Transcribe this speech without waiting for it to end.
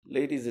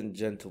Ladies and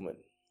gentlemen.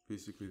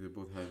 Basically, they're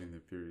both having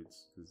their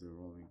periods because they're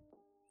rolling.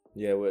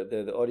 Yeah,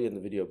 the audio and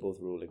the video are both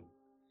rolling.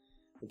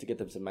 Need to get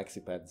them some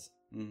maxi pads.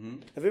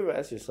 Mm-hmm. Have you ever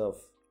asked yourself,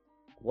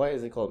 why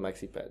is it called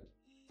maxi pad?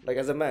 Like,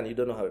 as a man, you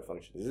don't know how it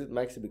functions. Is it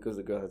maxi because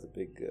the girl has a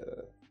big...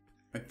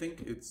 I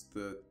think it's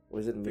the or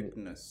is it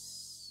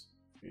thickness.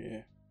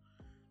 Yeah.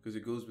 Because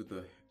it goes with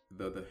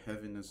the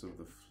heaviness of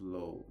the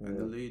flow. And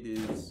the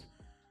ladies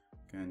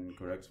can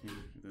correct me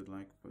if they'd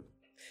like, but...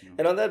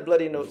 And on that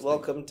bloody note,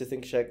 welcome to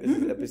ThinkShack. This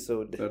is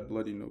episode... That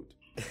bloody note.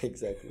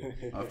 Exactly.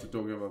 After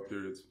talking about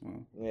periods. Wow.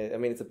 Yeah, I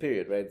mean, it's a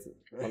period, right?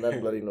 On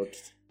that bloody note,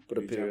 put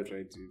a period.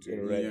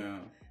 Right. Yeah.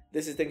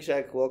 This is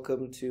ThinkShack.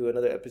 Welcome to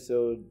another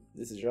episode.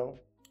 This is Jean.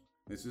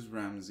 This is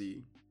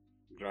Ramsey.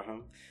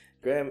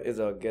 Graham is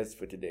our guest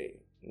for today,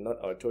 not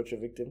our torture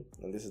victim.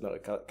 And this is not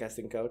a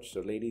casting couch.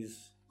 So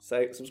ladies,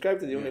 subscribe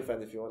to the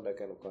OnlyFans if you want that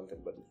kind of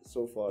content. But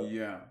so far,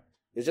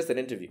 it's just an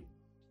interview.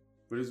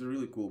 But he's a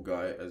really cool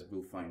guy, as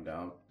we'll find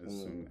out as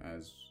soon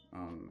as,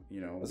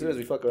 As soon as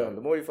we fuck around.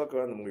 The more we fuck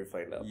around, the more we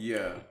find out.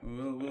 Yeah,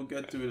 we'll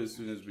get to it as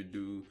soon as we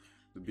do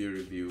the beer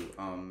review.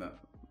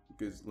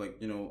 Because,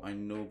 I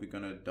know we're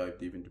going to dive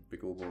deep into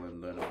pickleball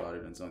and learn about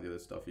it and some of the other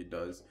stuff he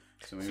does.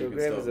 So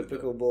Graham is a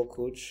pickleball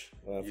coach.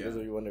 For those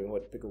of you wondering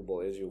what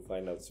pickleball is, you'll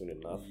find out soon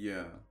enough.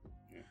 Yeah.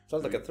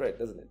 Sounds like a threat,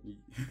 doesn't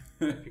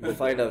it? We'll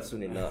find out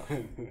soon enough.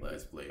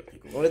 Let's play a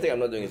pickleball. The only thing I'm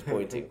not doing is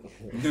pointing.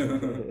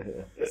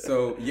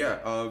 So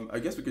I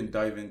guess we can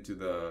dive into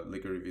the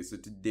liquor review. So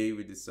today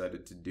we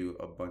decided to do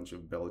a bunch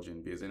of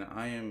Belgian beers, and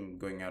I am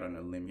going out on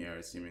a limb here,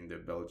 assuming they're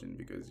Belgian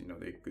because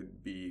they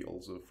could be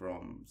also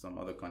from some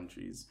other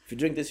countries. If you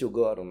drink this, you'll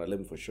go out on a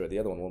limb for sure. The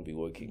other one won't be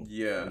working.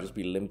 Yeah, you'll just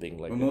be limping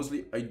like. But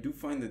mostly, I do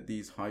find that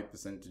these high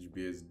percentage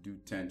beers do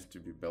tend to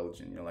be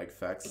Belgian. Like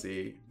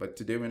Faxe, but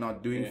today we're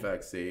not doing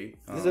Faxe.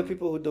 These are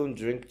people who don't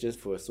drink just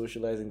for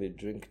socializing. They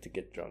drink to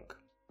get drunk.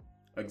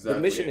 Exactly. The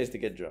mission is to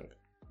get drunk.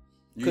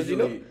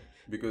 Usually,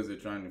 because they're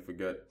trying to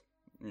forget.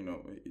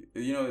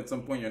 At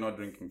some point you're not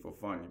drinking for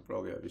fun. You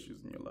probably have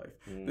issues in your life.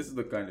 This is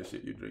the kind of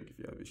shit you drink if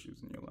you have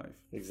issues in your life.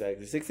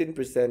 Exactly.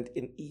 16%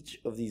 in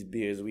each of these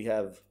beers. We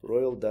have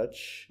Royal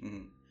Dutch.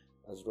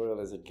 As royal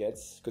as it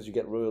gets, because you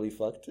get royally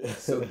fucked.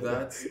 So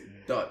that's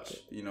Dutch,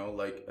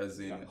 as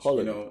in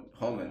Holland.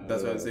 Holland.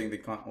 That's why I'm saying they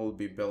can't all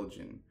be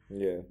Belgian.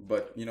 Yeah.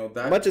 But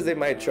that much as they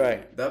might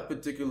try, that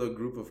particular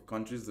group of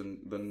countries,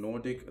 the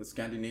Nordic,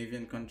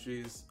 Scandinavian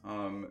countries,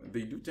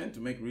 they do tend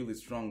to make really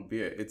strong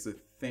beer. It's a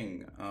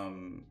thing.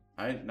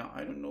 I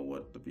don't know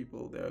what the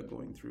people there are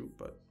going through,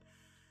 but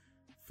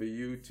for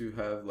you to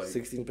have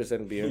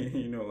 16% beer,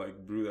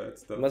 brew that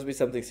stuff, must be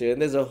something serious.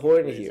 And there's a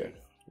horn here.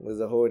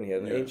 There's a horn here,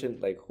 an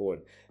ancient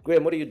horn.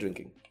 Graham, what are you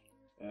drinking?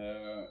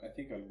 I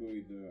think I'll go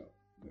with the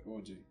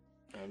OJ.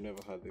 I've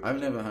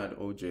never had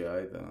OJ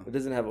either. It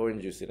doesn't have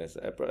orange juice in it.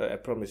 I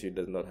promise you, it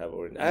does not have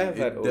orange. I have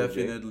had OJ. It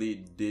definitely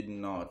did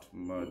not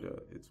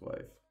murder its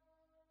wife.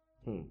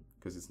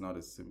 Because it's not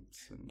a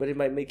Simpson. But it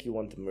might make you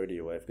want to murder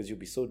your wife because you'll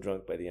be so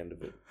drunk by the end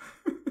of it.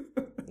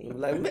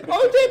 Like, OJ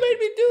made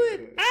me do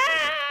it. Ah!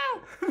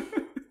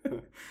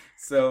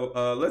 So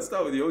let's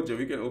start with the OJ.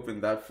 We can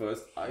open that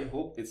first. I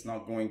hope it's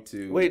not going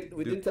to... Wait,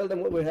 we didn't tell them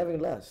what we're having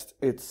last.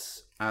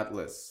 It's...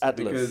 Atlas.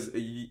 Because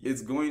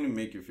it's going to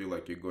make you feel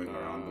like you're going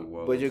around the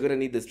world. But you're going to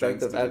need the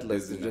strength of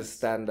Atlas to just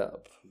stand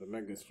up. The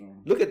mega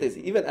strong. Look at this.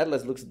 Even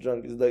Atlas looks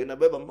drunk. He's like,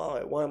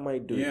 why am I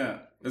doing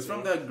it's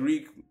from that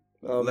Greek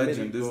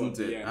legend, isn't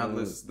it? Yeah.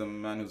 Atlas, the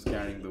man who's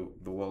carrying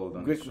the world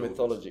on Greek his shoulders.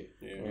 mythology.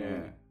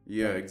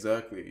 Yeah,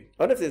 exactly.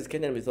 I wonder if there's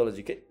Kenyan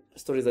mythology.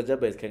 Stories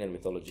Ajaba is Kenyan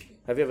mythology.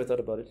 Have you ever thought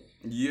about it?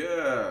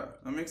 Yeah,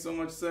 that makes so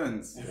much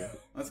sense.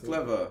 That's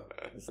clever.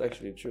 It's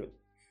actually true.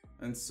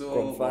 And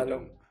so,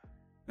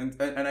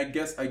 and I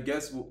guess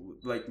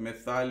like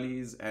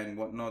Methalis and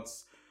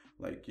whatnots,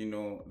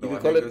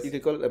 you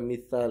could call it a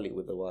mythali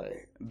with a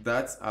Y.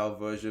 That's our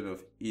version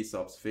of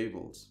Aesop's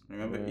fables.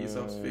 Remember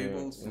Aesop's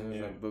fables?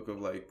 That book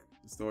of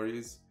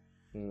stories.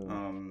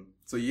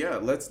 So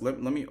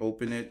let me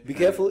open it. Be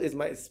careful, it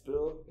might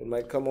spill. It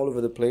might come all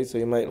over the place, so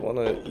you might want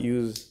to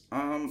use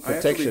I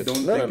actually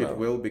don't think it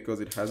will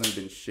because it hasn't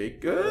been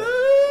shaken.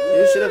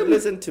 You should have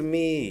listened to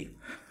me.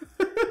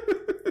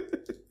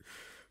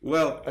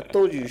 Well, I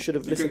told you should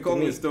have listened to me. You can call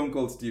me Stone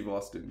Cold Steve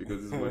Austin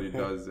because this is what he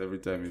does every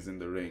time he's in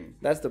the ring.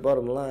 That's the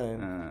bottom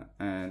line.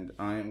 And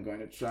I am going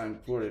to try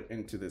and pour it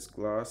into this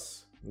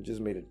glass. You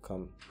just made it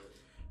come.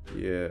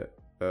 Yeah.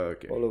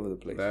 Okay. All over the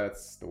place.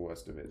 That's the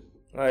worst of it.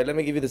 All right, let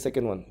me give you the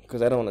second one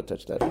because I don't want to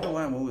touch that. You know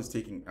why I'm always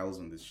taking L's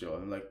on this show?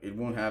 I'm like, it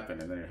won't happen,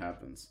 and then it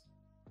happens.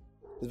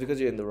 It's because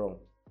you're in the wrong.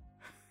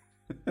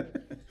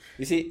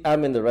 You see,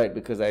 I'm in the right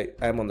because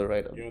I'm on the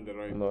right. You're on the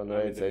right. I'm on the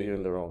right side, you're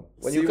in the wrong.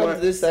 When you come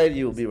to this side,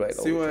 you'll be right.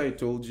 See why I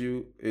told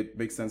you it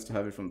makes sense to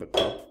have it from the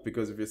cup?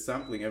 Because if you're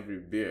sampling every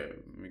beer,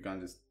 we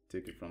can't just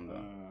take it from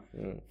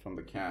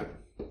the can.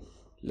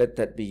 Let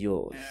that be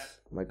yours,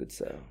 my good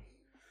sir.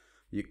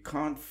 You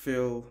can't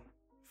fill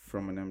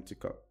from an empty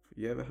cup.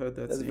 You ever heard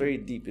that? That's very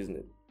deep, isn't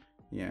it?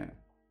 Yeah.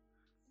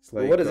 It's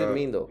like, what does it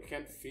mean, though? You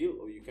can't feel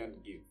or you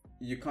can't give.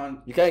 you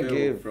can't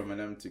give from an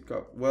empty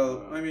cup.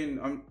 Well, I mean,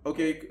 I'm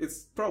okay.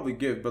 It's probably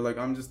give, but like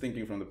I'm just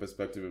thinking from the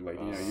perspective of like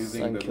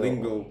using the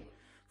lingo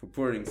for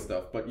pouring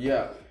stuff. But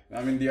yeah,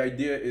 I mean the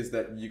idea is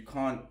that you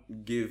can't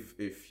give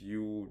if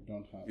you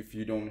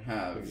don't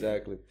have.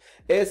 Exactly.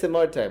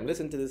 ASMR time.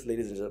 Listen to this,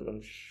 ladies and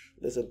gentlemen. Shh.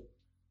 Listen.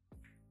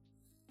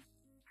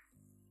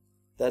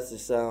 That's the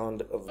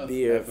sound of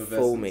beer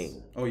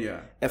foaming. Oh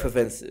yeah.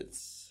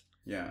 Effervescence.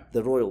 Yeah.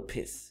 The royal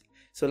piss.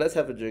 So let's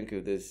have a drink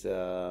of this.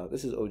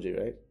 This is OJ,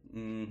 right?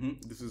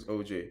 Mm-hmm. This is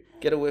OJ.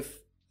 Get a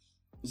whiff.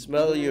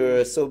 Smell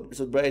your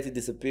sobriety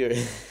disappear.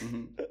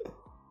 Mm-hmm.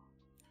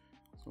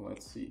 So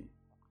let's see.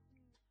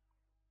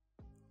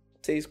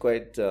 Tastes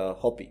quite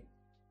hoppy.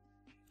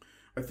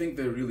 I think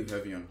they're really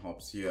heavy on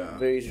hops. Yeah.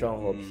 Very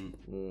strong hops.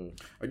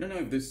 I don't know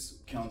if this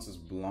counts as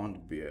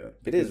blonde beer.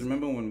 It is.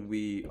 Remember when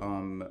we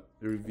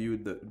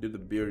did the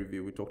beer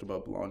review? We talked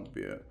about blonde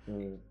beer.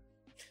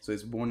 So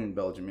it's born in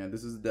Belgium. Yeah,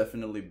 this is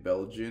definitely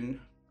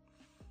Belgian.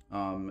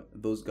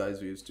 Those guys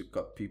who used to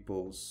cut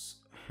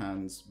people's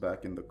hands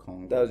back in the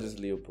Congo. That was just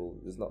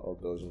Leopold. It's not all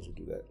Belgians who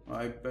do that.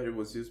 I bet it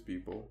was his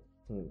people.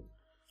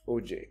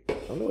 OJ. I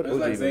don't know what It's OJ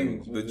like saying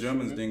means. the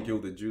Germans didn't kill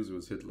the Jews, it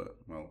was Hitler.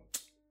 Well,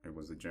 it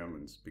was the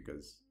Germans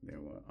because they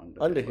were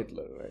under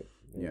Hitler, right?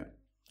 Yeah.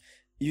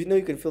 You know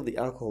you can feel the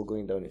alcohol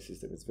going down your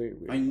system. It's very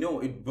weird. I know,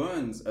 it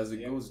burns as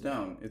it goes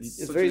down.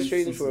 It's very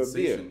strange for a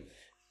beer.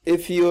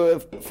 If you're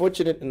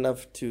fortunate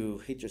enough to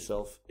hate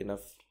yourself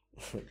enough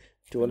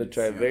to want to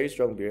try a very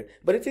strong beer,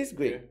 but it tastes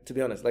great, to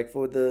be honest. Like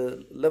for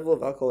the level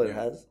of alcohol it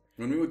has.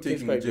 When we were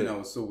taking the gin, I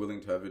was so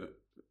willing to have it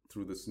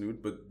through the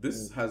snoot, but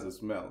this has a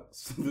smell.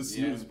 So the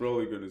snoot is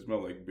probably going to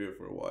smell like beer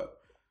for a while.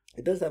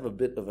 It does have a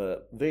bit of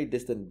a very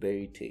distant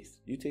berry taste.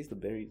 You taste the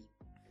berries?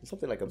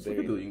 Something like a berry.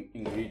 Look at the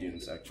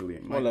ingredients, actually.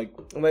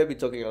 I might be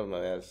talking out of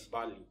my ass.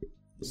 Barley.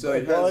 So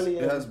it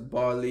has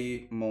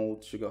barley,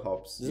 malt, sugar,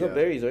 hops. There's no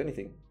berries or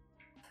anything.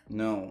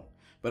 No.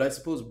 But I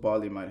suppose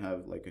barley might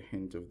have like a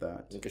hint of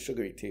that. Like a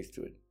sugary taste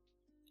to it.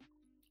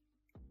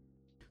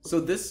 So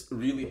this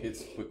really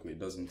hits quickly,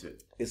 doesn't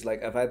it? It's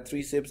like I've had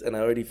 3 sips and I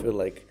already feel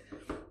like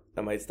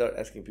I might start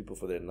asking people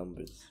for their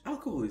numbers.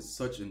 Alcohol is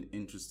such an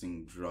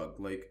interesting drug.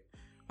 Like,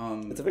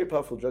 it's a very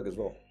powerful drug as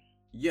well.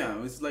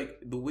 Yeah, it's like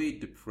the way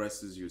it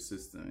depresses your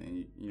system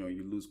and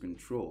you lose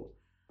control.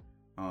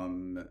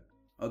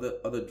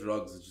 Other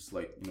drugs are just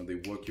like, they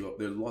work you up.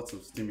 There are lots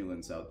of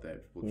stimulants out there.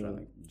 People try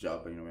like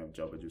Java, we have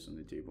Java juice on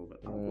the table,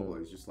 but alcohol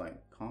is just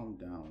like calm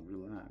down,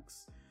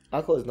 relax.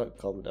 Alcohol is not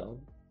calm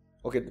down.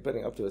 Okay,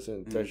 depending up to a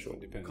certain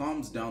threshold.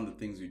 Calms down the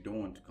things you don't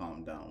want to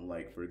calm down,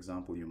 like for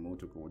example your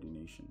motor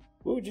coordination.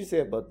 What would you say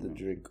about the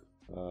drink?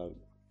 What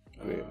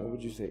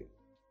would you say?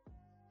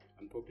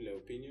 Unpopular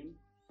opinion,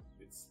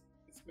 it's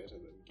better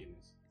than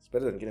Guinness. It's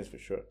better than Guinness for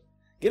sure.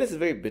 Guinness is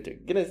very bitter.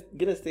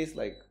 Guinness tastes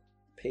like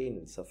pain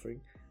and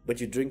suffering, but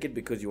you drink it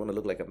because you want to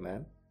look like a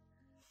man.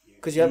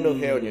 Because you have no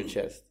hair on your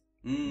chest,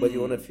 but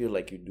you want to feel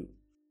like you do.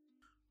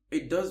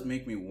 It does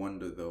make me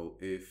wonder though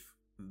if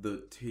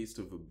the taste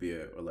of a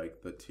beer or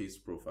like the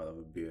taste profile of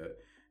a beer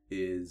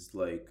is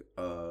like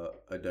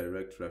a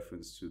direct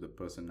reference to the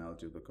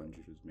personality of the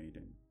country it was made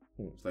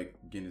in. It's like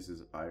Guinness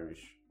is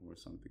Irish or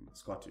something,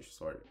 Scottish,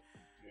 sorry.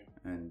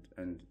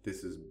 And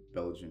this is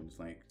Belgian. It's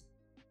like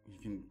you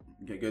can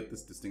get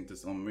this distinctive.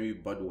 Maybe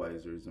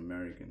Budweiser is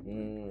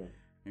American.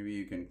 Maybe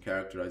you can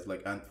characterize,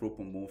 like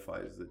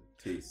anthropomorphize the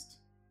taste.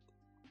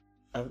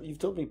 You've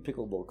told me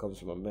pickleball comes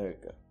from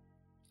America,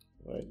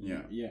 right?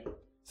 Yeah.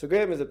 So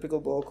Graham is a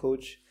pickleball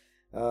coach.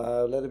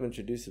 Let him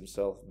introduce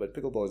himself. But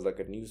pickleball is like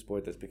a new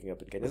sport that's picking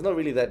up in Kenya. It's not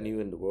really that new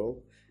in the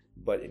world,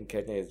 but in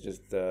Kenya it's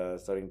just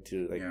starting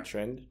to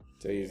trend.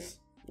 So he's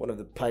one of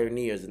the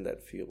pioneers in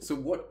that field. So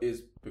what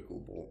is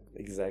pickleball?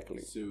 Exactly.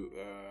 So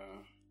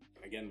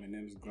again, my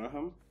name is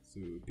Graham. So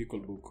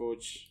pickleball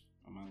coach,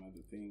 among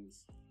other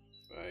things.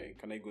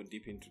 Can I go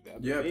deep into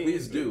that? Yeah,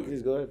 please do.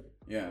 Please go ahead.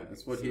 Yeah,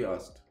 that's what he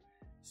asked.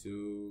 So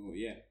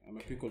yeah, I'm a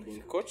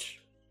pickleball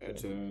coach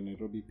at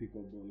Nairobi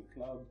Pickleball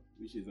Club,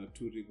 which is at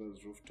 2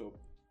 Rivers Rooftop.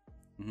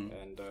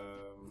 And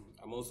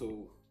I'm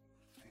also,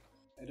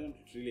 I don't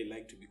really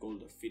like to be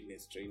called a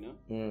fitness trainer.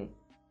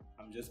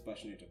 I'm just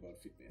passionate about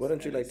fitness. Why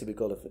don't you like to be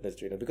called a fitness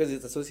trainer? Because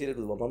it's associated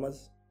with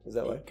Wamamas? Is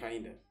that why?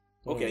 Kinda.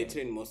 Okay, I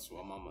train most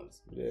Wamamas.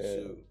 Yeah.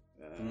 So,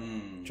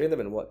 train them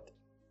in what?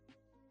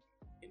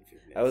 In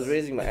fitness. I was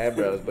raising my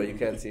eyebrows, but you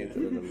can't see it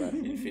through the math.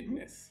 In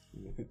fitness.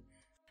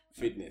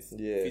 Fitness.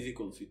 Yeah.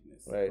 Physical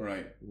fitness.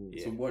 Right.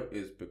 Yeah. So what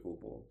is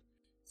pickleball?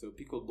 So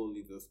pickleball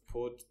is a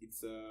sport.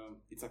 It's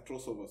a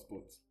crossover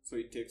sport. So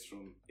it takes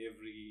from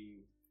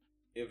every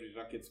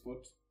racket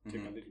sport.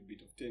 Take a little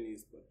bit of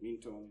tennis,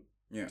 badminton,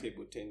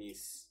 table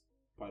tennis,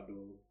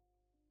 paddle.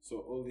 So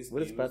all these.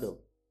 What is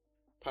paddle?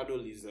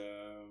 Paddle is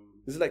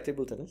Is it like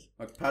table tennis?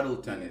 Like paddle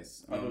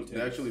tennis. Paddle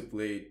They actually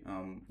played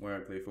where I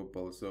play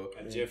football. So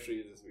at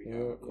Jeffries we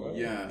have.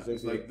 Exactly.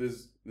 It's like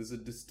there's a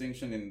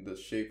distinction in the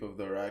shape of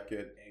the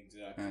racket.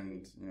 Exactly.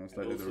 And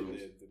slightly and the also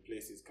rules. the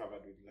place is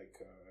covered with like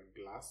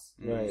glass.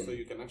 Right. So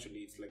you can actually,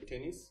 it's like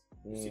tennis.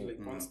 You see, like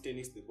once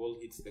tennis, the ball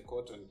hits the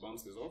court and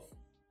bounces off.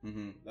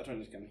 That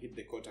one you can hit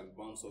the court and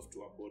bounce off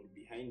to a board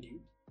behind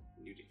you,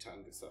 and you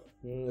return the serve.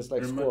 It's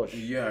like squash.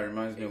 Yeah, it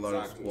reminds me a lot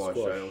of squash.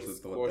 I also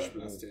thought squash that.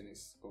 plus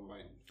tennis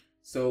combined.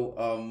 So,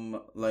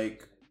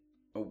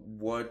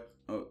 what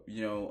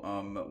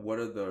what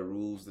are the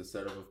rules, the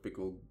setup of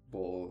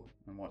pickleball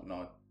and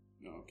whatnot?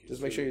 No, okay.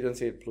 Just make sure you don't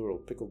say it plural.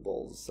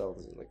 Pickleballs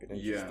sounds like an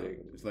interesting.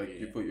 Yeah, it's like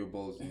you put your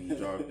balls in a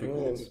jar of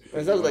pickles.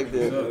 It sounds like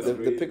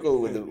the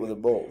pickle with the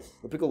balls,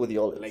 the pickle with the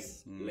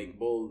olives, like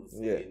balls.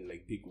 In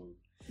like pickle.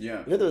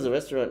 Yeah. You know there was a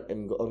restaurant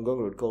on Gong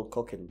Road called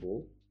Cock and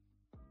Bull.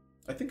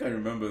 I think I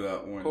remember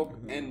that one. Cock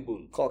and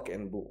Bull. Cock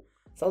and Bull.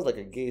 Sounds like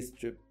a gay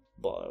strip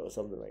bar or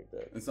something like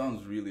that. It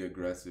sounds really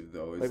aggressive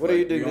though. It's like, what are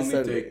you doing this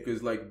Sunday?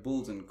 Because like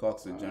bulls and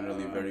cocks are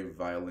generally very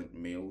violent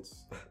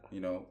males,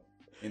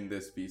 in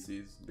their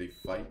species. They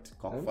fight.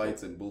 Cock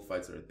fights and bull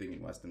fights are a thing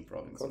in Western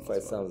province. Cock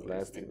fight sounds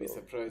nasty. It'd be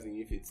surprising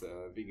if it's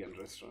a vegan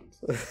restaurant.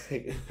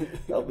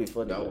 That would be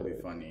funny. That would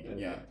be funny,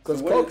 yeah.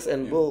 Because cocks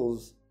and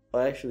bulls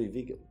are actually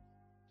vegan.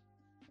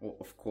 Well,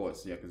 of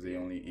course, yeah, because they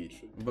only eat.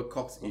 But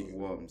cocks eat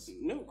worms.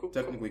 No,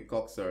 technically,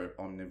 cocks are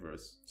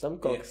omnivorous. Some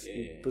cocks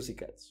eat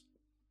pussycats.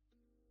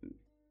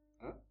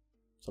 Huh?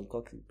 Some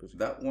cocks eat pussycats.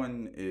 That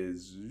one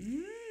is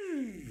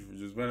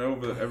just went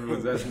over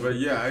everyone's ass. But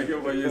yeah, I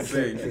get what you're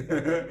saying.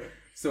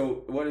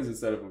 So, what is the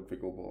setup of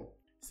pickleball?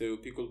 So,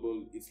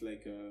 pickleball is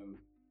like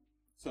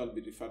so I'll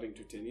be referring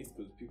to tennis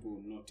because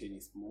people know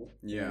tennis more.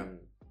 Yeah.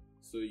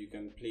 So you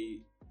can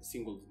play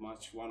singles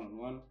match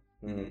 1-on-1,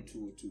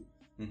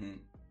 2-2.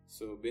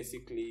 So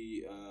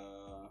basically,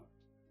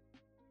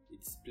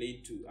 it's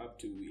played to up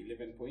to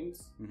 11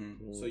 points.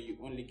 So you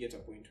only get a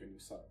point when you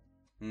serve.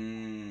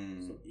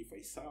 So if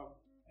I serve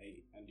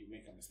and you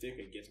make a mistake,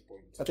 I get a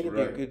point. I think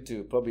it'd be good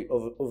to probably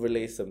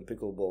overlay some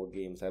pickleball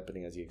games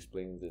happening as you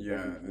explain this.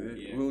 Yeah,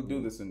 we'll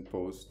do this in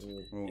post.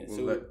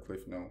 We'll let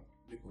Cliff know.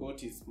 The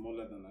court is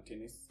smaller than a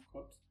tennis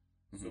court.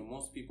 So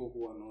most people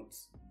who are not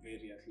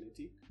very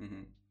athletic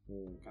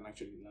can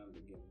actually learn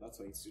the game. That's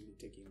why it's really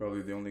taking.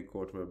 Probably the only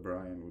court where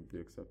Brian would be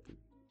accepted.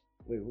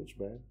 Wait, which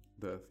Brian?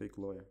 The fake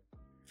lawyer.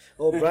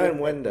 Oh, Brian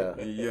Wender.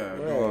 Yeah,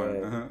 go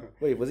on.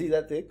 Wait, was he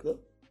that thick though?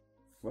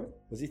 What?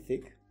 Was he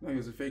thick? No, he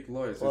was a fake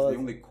lawyer, so it's the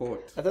only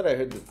court. I thought I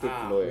heard the thick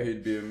lawyer.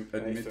 He'd be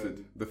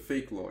admitted. The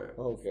fake lawyer.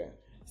 Oh, okay.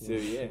 So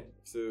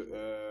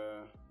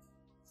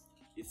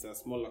it's a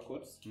smaller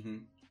court.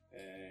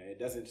 It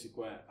doesn't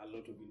require a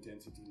lot of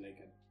intensity like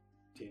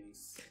a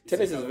tennis.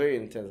 Tennis is very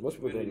intense. Most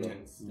people don't know.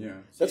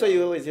 Yeah. That's why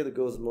you always hear the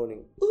girls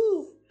moaning,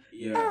 ooh,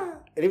 yeah.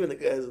 And even the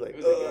guys like,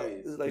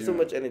 it's like so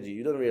much energy.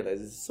 You don't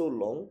realize it's so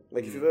long.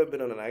 Like if you've ever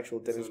been on an actual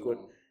tennis court,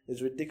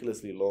 it's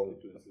ridiculously long.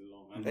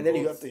 And then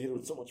you have to hit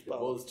with so much power.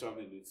 The balls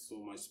travel with so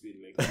much speed,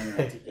 like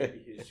 90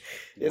 kph.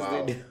 Yes,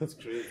 wow. they do. It's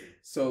crazy.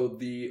 So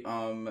the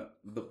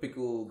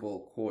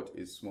pickleball court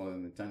is smaller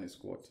than the tennis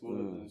court. Smaller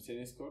than the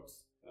tennis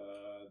courts.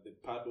 The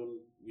paddle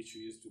which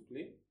we used to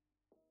play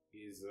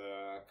is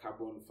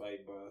carbon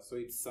fiber, so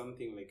it's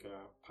something like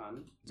a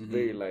pan. It's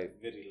very light.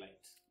 Very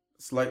light.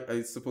 It's like,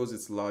 I suppose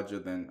it's larger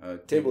than a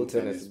table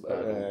tennis.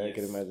 paddle. I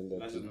can imagine that.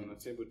 Larger than a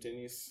table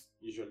tennis,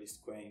 usually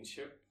square in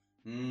shape.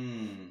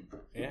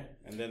 Yeah,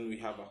 and then we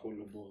have a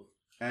hollow ball.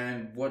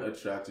 And what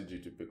attracted you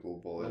to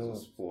pickleball as a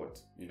sport?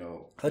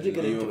 How'd you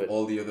get into it?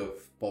 All the other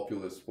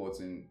popular sports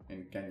in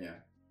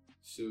Kenya.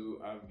 So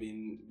I've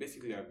been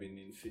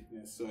in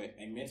fitness. So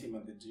I met him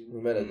at the gym.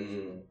 We met at the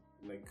gym.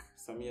 Like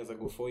some years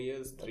ago, 4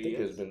 years, 3 years. I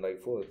think it's been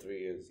like 4 or 3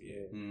 years.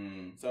 Yeah.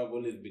 So I've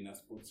always been a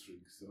sports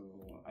freak. So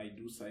I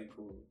do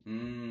cycle.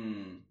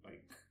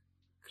 Like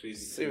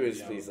crazy.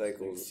 Seriously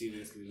cycle. Like,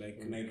 seriously,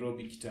 like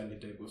Nairobi, Kitale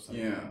type of cycle.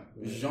 Yeah.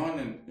 Jean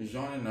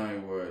and I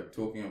were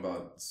talking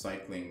about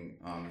cycling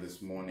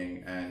this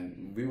morning,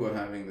 and we were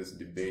having this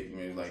debate.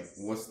 We were like,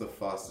 what's the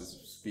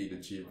fastest speed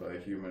achieved by a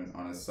human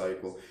on a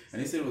cycle?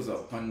 And he said it was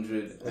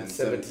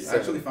 170. I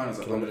actually found it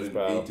was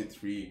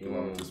 183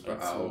 kilometers per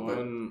hour.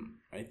 But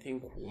I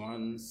think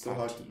so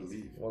hard to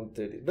believe.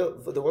 130. No,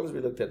 for the ones we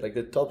looked at, like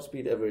the top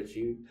speed ever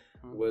achieved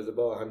was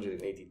about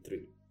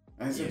 183.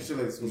 And it's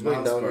actually it's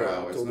miles per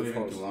hour. It's not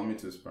even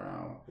kilometers per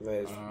hour.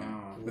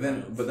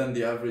 But then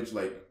the average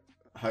like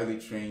highly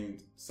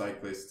trained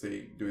cyclist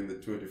doing the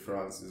Tour de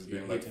France is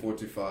doing like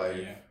 45.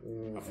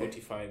 Yeah,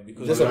 45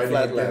 because just riding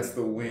against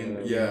the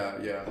wind.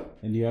 Yeah.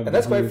 And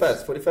that's quite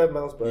fast. 45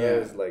 miles per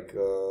hour is like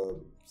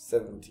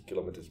 70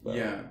 kilometers per hour.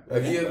 Yeah.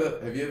 Have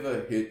you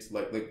ever hit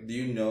like do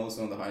you know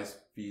some of the highest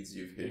speeds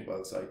you've hit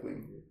while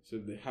cycling? So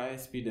the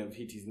highest speed I've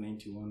hit is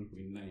 91.9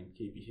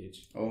 kph.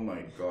 Oh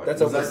my god.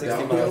 That's over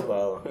 60 miles per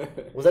hour.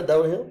 Was that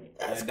downhill?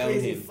 That's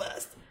crazy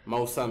fast.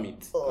 Mau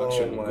Summit. Oh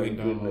actually, my going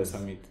down goodness. Mau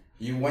Summit.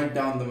 You went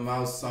down the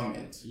Mouse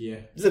Summit. Yeah.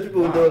 These are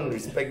people who don't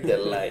respect their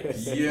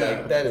lives. Yeah.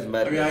 Like, that is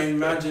madness. I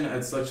imagine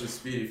at such a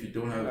speed, if you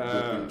don't have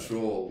good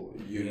control,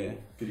 you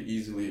could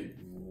easily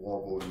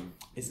wobble.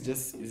 It's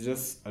just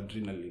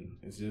adrenaline.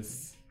 It's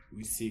just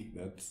we seek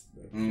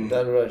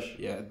that rush.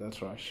 Yeah, that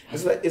rush.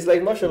 It's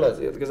like martial arts,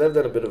 because I've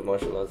done a bit of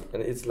martial arts,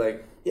 and it's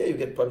like you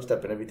get punched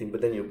up and everything,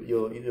 but then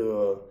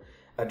your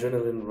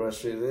adrenaline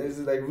rush. It's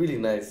like really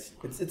nice.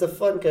 It's a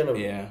fun kind of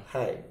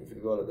high, if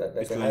you call it that.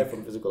 Like a high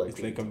from physical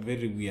activity. It's like a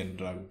very weird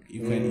drug.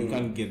 You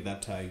can't get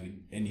that high with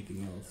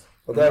anything else.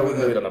 Well, that would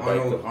do it on a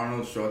bike.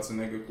 Arnold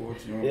Schwarzenegger quote.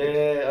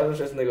 Yeah, Arnold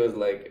Schwarzenegger was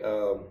like,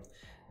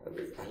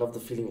 I love the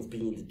feeling of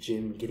being in the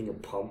gym, getting a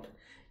pump.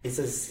 It's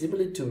as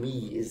similar to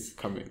me as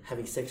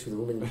having sex with a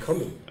woman and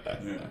coming.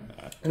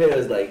 And I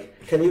was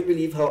like, can you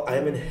believe how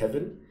I'm in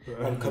heaven?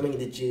 I'm coming in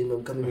the gym,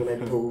 I'm coming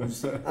when I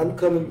pose, I'm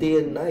coming day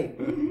and night.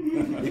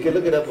 You can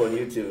look it up on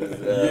YouTube.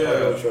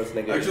 Arnold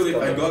Schwarzenegger. Actually,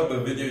 I got the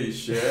video you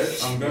shared.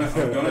 I'm gonna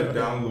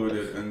download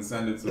it and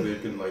send it so they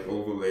can like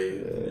overlay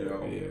it, you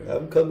know.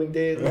 I'm coming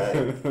day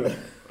and night.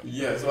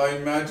 Yeah, so I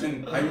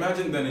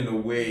imagine then in a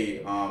way,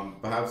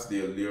 perhaps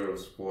the allure of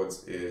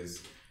sports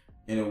is,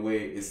 in a way,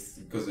 is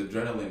because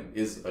adrenaline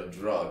is a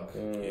drug,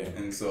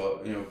 and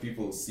so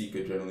people seek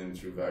adrenaline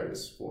through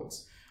various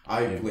sports.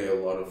 I play a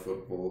lot of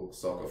football,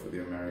 soccer for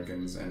the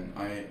Americans, and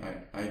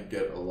I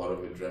get a lot of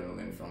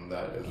adrenaline from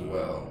that as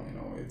well.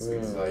 It's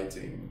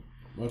exciting.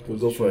 What position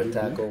go for a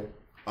tackle?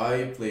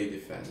 I play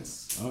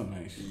defense. Oh,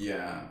 nice.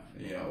 Yeah,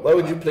 Why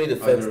would you play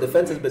defense?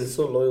 Defense has been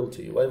so loyal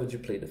to you. Why would you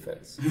play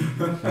defense?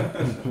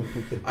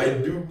 I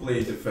do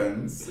play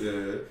defense.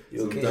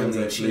 Sometimes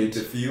I play the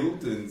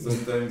field, and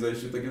sometimes I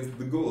shoot against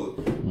the goal.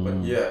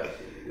 But yeah,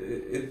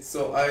 it's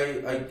so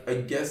I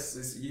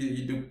guess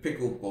you do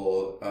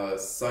pickleball,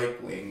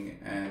 cycling,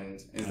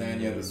 and is there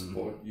any other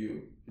sport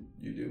you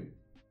do?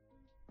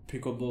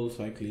 Pickleball,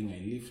 cycling, I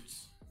lift.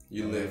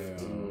 You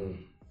lift.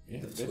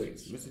 Yeah,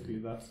 basically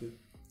that's it.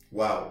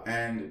 Wow,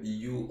 and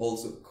you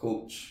also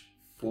coach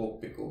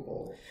for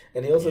pickleball.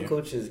 And he also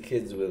coaches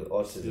kids with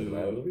autism.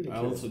 I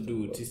also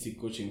do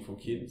autistic coaching for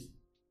kids.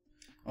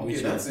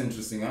 Okay, that's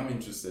interesting. I'm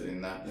interested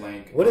in that.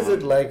 Like, what is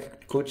it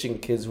like coaching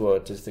kids who are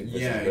autistic?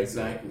 Yeah,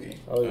 exactly.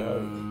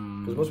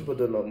 Because most people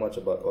don't know much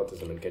about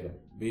autism in Kenya.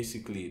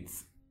 Basically,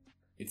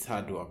 it's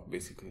hard work,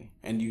 basically,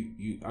 and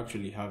you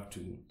actually have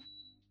to.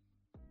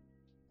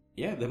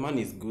 Yeah, the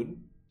money is good.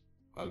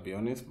 I'll be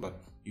honest,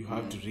 but you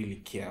have to really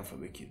care for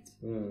the kids.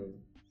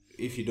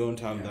 If you don't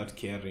have that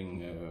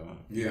caring,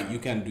 you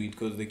can't do it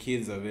because the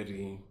kids are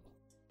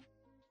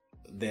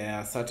they're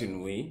a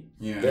certain way.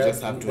 Yeah, you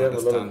just have to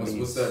understand.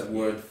 What's that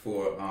word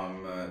for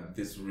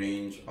this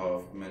range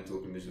of mental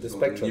conditions? The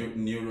spectrum.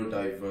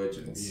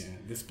 Neurodivergence. Yeah,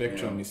 the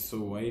spectrum is so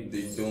wide.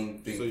 They don't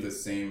think the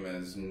same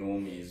as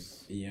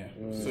normies. Yeah,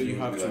 so you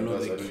have to know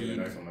the kid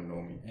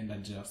normie and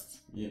adjust.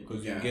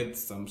 Because you get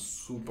some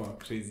super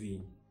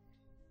crazy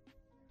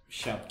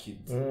sharp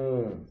kids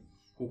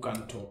who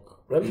can talk.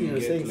 Ramsey, you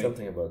were saying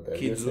something about that.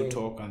 Kids who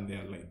talk and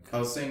they're like... I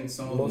was saying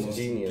some of the most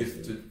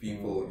gifted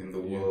people in the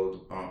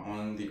world are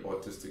on the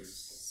autistic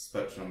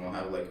spectrum or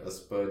have like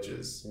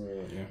Asperger's.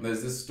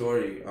 There's this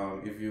story,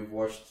 if you've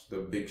watched The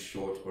Big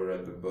Short or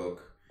read the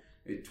book,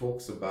 it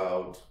talks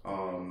about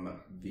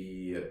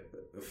the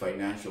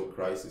financial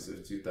crisis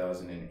of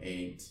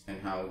 2008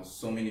 and how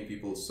so many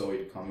people saw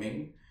it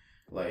coming.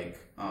 Like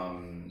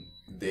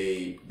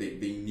they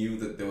knew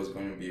that there was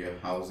going to be a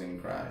housing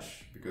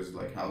crash because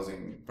like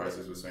housing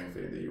prices were so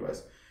inflated in the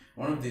US.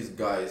 One of these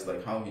guys,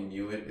 like how he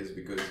knew it is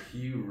because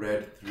he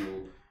read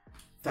through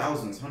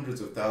hundreds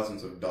of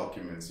thousands of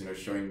documents,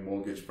 showing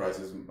mortgage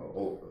prices,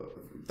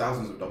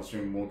 thousands of documents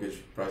showing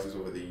mortgage prices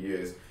over the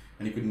years,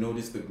 and he could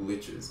notice the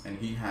glitches. And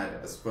he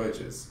had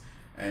Asperger's,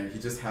 and he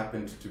just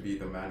happened to be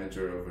the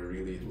manager of a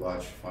really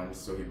large fund,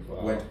 so he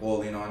went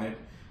all in on it.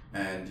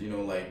 And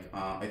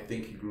I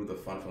think he grew the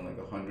fund from like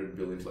 100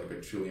 billion to like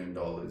 $1 trillion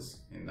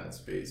in that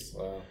space.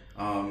 Wow.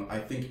 I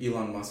think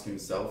Elon Musk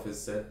himself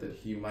has said that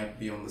he might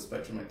be on the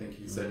spectrum. I think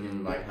he said he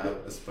might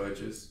have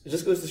Asperger's. It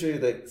just goes to show you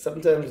that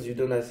sometimes you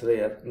don't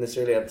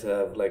necessarily have to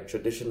have like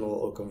traditional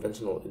or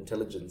conventional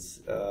intelligence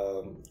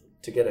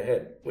to get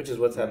ahead, which is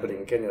what's happening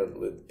in Kenya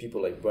with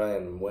people like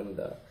Brian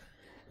Mwenda.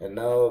 And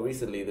now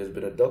recently there's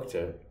been a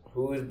doctor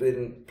who has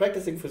been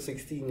practicing for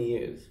 16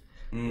 years.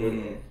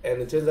 And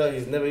it turns out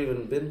he's never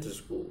even been to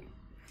school.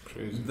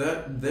 Crazy.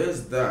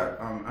 There's that.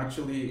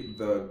 Actually,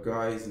 the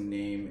guy's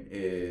name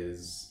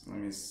is. Let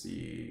me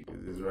see.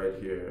 It is right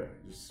here.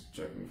 Just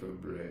checking for the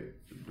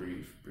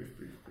brief.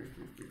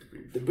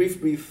 The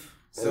brief.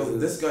 So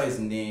this guy's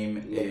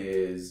name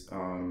is.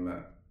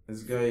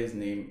 This guy's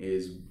name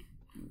is.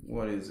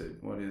 What is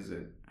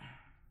it?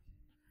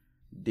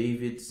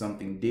 David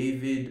something.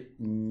 David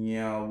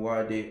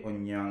Nyawade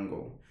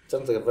Onyango.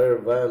 Sounds like a very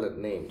violent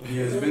name.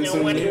 Yeah, there's been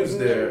some news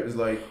there. It's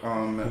like,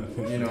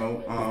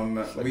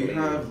 we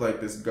have like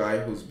this guy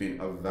who's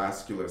been a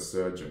vascular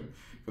surgeon.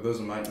 For those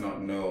who might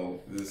not know,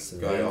 this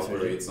guy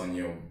operates on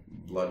your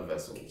blood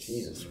vessels,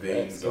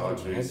 veins,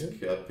 arteries,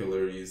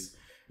 capillaries.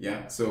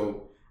 Yeah,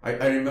 so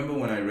I remember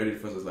when I read it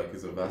first, I was like,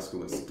 he's a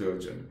vascular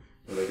sturgeon.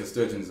 But like a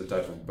sturgeon is a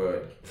type of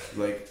bird.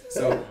 Like,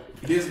 so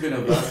he's been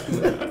a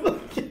vascular...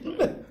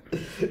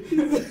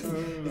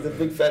 He's a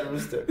big fat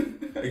rooster.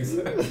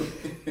 Exactly.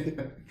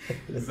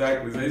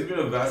 So he's been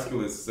a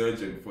vascular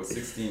surgeon for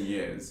 16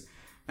 years,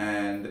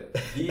 and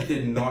he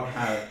did not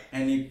have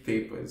any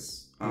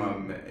papers.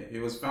 He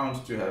was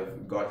found to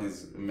have got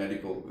his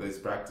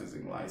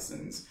practicing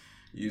license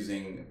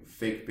using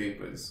fake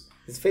papers.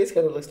 His face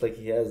kind of looks like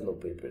he has no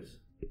papers.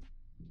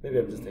 Maybe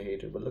I'm just a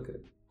hater, but look at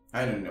it.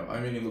 I don't know. I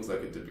mean, he looks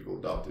like a typical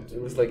doctor.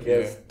 It looks like he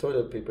has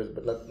toilet papers,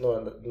 but no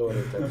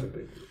other types of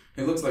papers.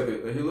 He looks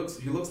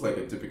like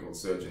a typical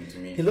surgeon to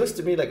me. He looks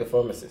to me like a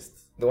pharmacist.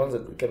 The ones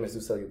that chemists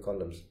who sell you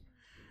condoms.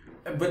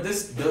 But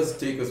this does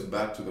take us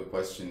back to the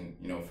question,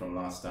 from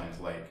last time,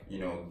 like,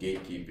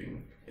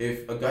 gatekeeping.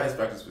 If a guy has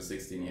practiced for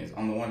 16 years,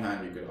 on the one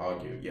hand, you could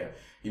argue,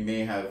 he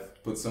may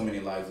have put so many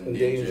lives in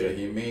danger.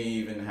 He may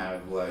even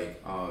have,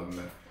 like,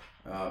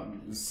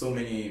 so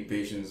many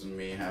patients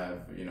may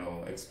have,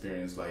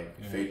 experienced,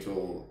 like,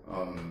 fatal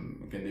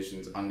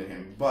conditions under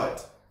him.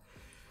 But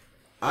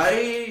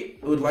I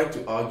would like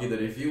to argue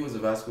that if he was a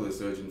vascular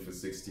surgeon for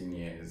 16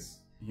 years,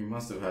 he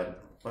must have had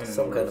quite a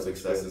number of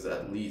successes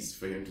at least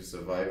for him to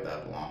survive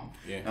that long.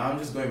 Yeah. Now I'm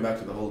just going back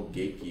to the whole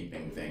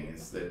gatekeeping thing.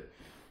 Is that,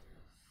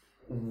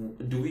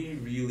 do we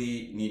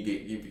really need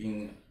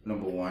gatekeeping,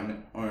 number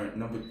one? Or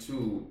number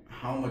two,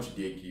 how much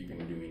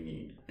gatekeeping do we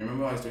need?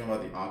 Remember I was talking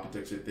about the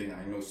architecture thing?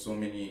 I know so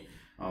many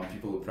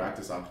people who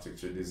practice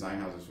architecture,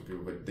 design houses for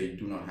people, but they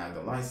do not have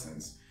the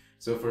license.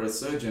 So for a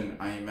surgeon,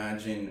 I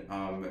imagine,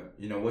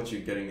 what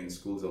you're getting in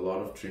school is a lot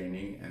of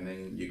training, and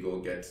then you go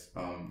get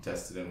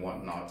tested and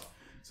whatnot.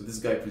 So this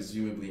guy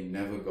presumably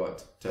never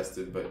got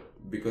tested,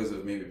 but because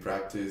of maybe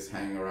practice,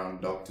 hanging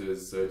around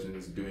doctors,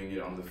 surgeons, doing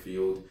it on the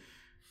field,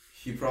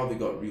 he probably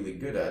got really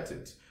good at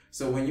it.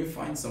 So when you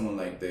find someone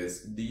like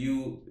this, do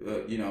you,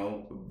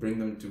 bring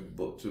them to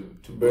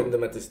burn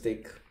them at the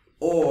stake?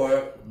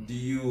 Or do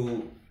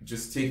you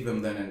just take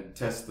them then and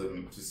test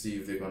them to see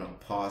if they're going to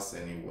pass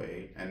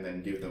anyway and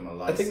then give them a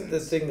license? I think the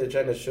thing they're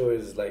trying to show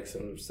is like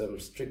some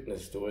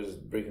strictness towards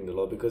breaking the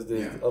law, because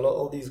there's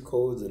all these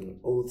codes and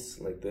oaths,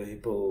 like the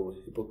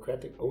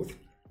Hippocratic Oath.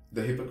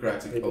 The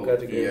Hippocratic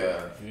Oath,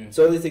 yeah.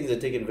 So all these things are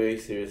taken very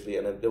seriously,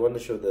 and they want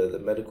to show the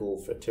medical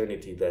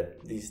fraternity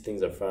that these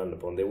things are frowned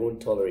upon. They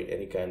won't tolerate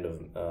any kind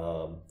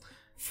of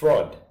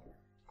fraud.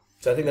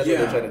 So I think that's what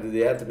they're trying to do.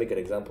 They have to make an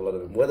example out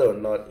of him, whether or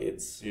not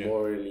it's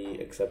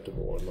morally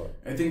acceptable or not.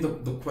 I think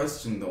the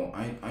question, though,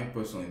 I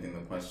personally think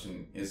the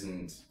question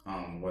isn't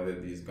whether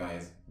these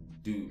guys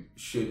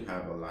should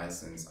have a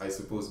license. I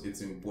suppose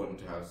it's important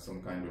to have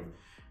some kind of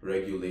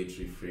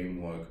regulatory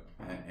framework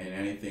and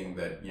anything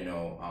that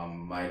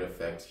might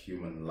affect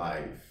human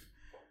life,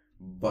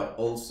 but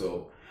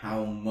also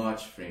how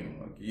much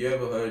framework. You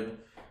ever heard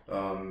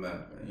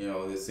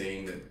the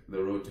saying that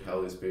the road to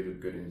hell is paved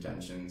with good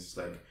intentions?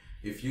 Like,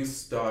 if you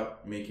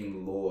start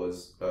making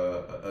laws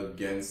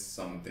against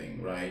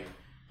something, right?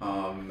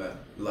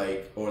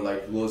 Like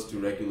laws to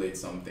regulate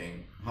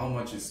something, how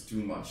much is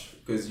too much?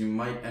 Because you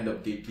might end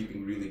up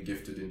gatekeeping really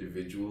gifted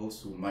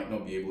individuals who might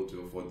not be able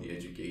to afford the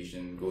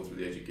education, go through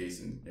the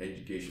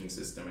education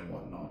system and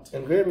whatnot.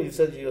 And Graham, you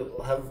said you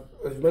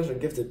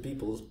mentioned gifted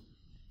peoples,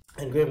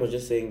 and Graham was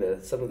just saying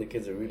that some of the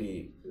kids are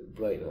really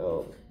bright.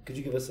 Could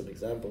you give us some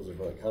examples of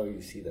like how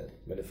you see that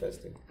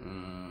manifesting?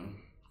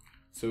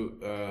 So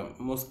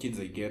most kids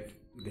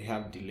they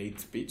have delayed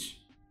speech.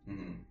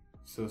 Mm-hmm.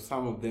 So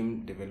some of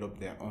them develop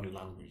their own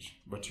language,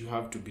 but you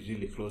have to be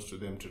really close to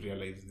them to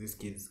realize these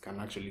kids can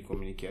actually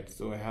communicate.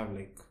 So I have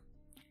like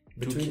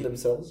between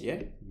themselves.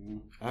 Yeah,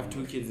 I have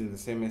two kids in the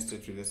same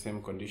estate with the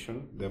same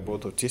condition. They're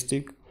both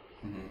autistic,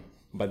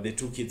 but the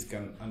two kids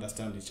can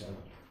understand each other.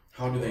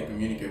 How do they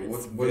communicate?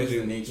 What is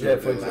the nature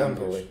of their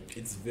language?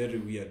 It's very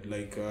weird.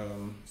 Like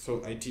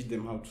so I teach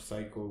them how to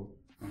cycle.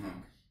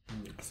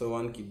 So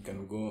one kid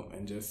can go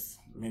and just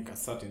make a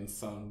certain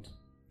sound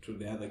to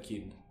the other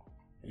kid.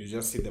 You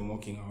just see them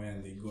walking away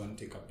and they go and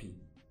take a pee.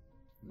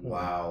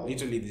 Wow.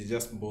 Literally, they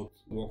just both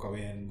walk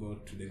away and go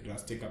to the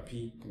grass, take a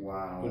pee.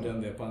 Wow. Put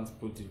down their pants,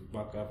 put it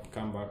back up,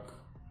 come back.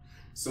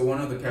 So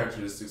one of the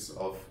characteristics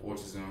of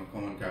autism,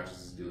 common characters,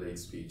 is delayed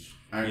speech.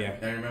 I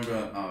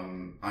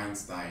remember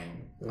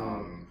Einstein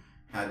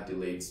had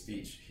delayed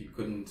speech. He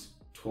couldn't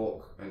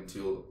talk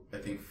until I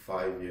think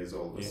 5 years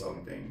old or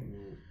something.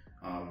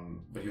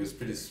 But he was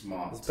pretty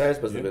smart. His parents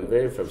must have been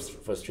very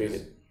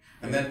frustrated.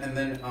 And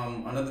then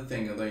another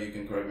thing, although you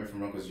can correct me if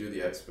I'm wrong because you're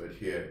the expert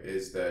here,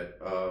 is that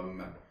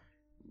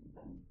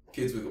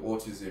kids with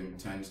autism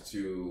tend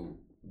to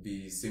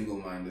be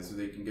single-minded, so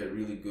they can get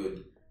really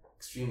good,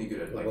 extremely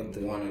good at like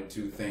one or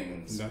two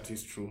things. That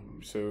is true.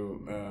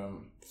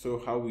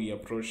 So how we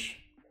approach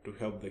to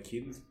help the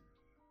kids,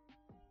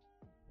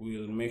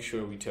 we'll make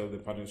sure we tell the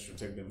parents to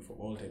take them for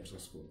all types of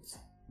sports.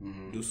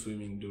 Do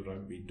swimming, do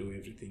rugby, do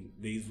everything.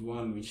 There is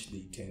one which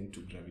they tend to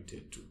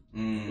gravitate to.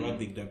 What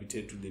they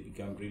gravitate to, they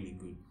become really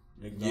good.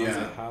 Like the ones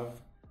I have,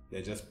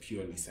 they're just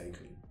purely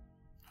cycling.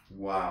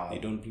 Wow. They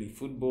don't play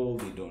football.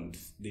 They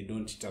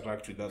don't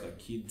interact with other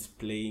kids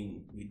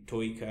playing with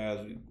toy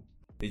cars.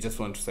 They just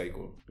want to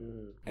cycle.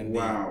 And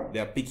they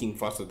are picking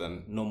faster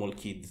than normal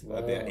kids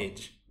at their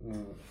age.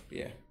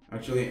 Yeah.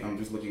 Actually, I'm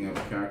just looking at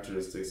the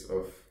characteristics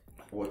of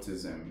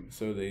autism.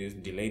 So there is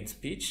delayed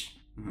speech.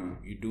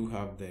 You do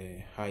have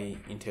the high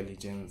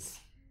intelligence,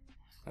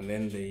 and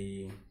then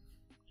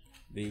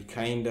they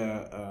kind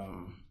of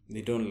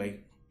they don't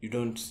like you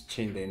don't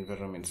change the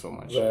environment so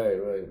much.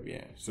 Right.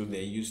 Yeah. So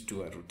they're used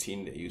to a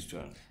routine. They're used to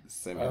the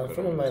same A environment.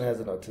 friend of mine has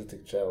an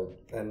autistic child,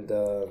 and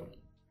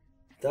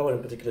that one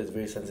in particular is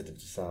very sensitive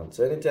to sound.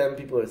 So anytime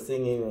people are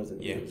singing or it's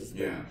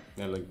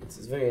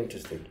very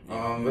interesting.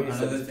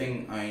 Another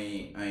thing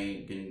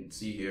I can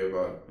see here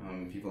about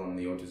people on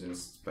the autism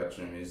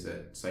spectrum is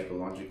that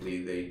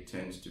psychologically they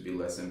tend to be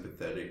less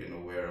empathetic and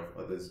aware of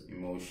others'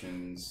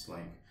 emotions.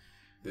 Like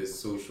their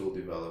social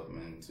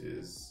development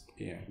is.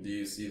 Yeah. Do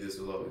you see this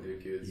a lot with your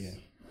kids? Yeah.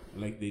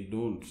 Like they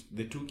don't.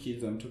 The two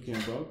kids I'm talking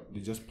about,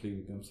 they just play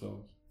with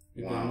themselves.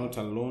 If they're not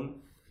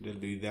alone, they'll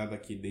be with the other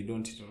kid. They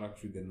don't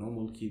interact with the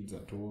normal kids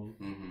at all.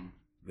 Mm-hmm.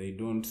 They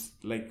don't,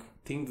 like,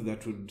 things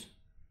that would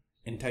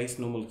entice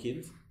normal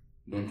kids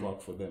don't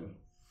work for them.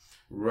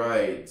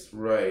 Right.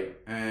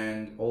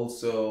 And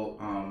also,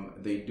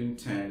 they do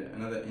tend,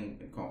 another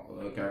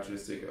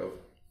characteristic of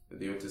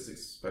the autistic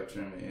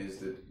spectrum is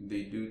that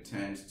they do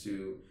tend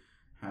to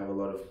have a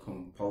lot of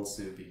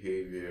compulsive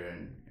behavior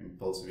and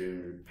impulsive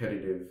and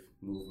repetitive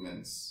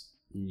movements.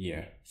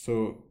 Yeah.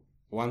 So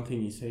one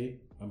thing you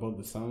say about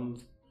the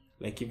sounds,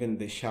 like even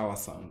the shower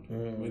sound,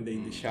 when they're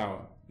in the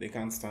shower, they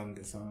can't stand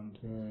the sound.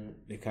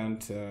 They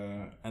can't,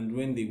 and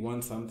when they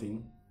want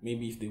something,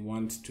 maybe if he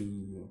wants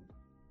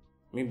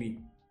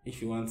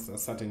a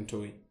certain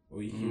toy,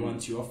 or if he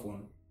wants your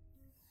phone,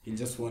 he'll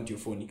just want your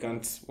phone. He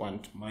can't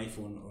want my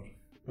phone,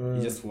 or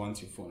he just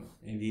wants your phone,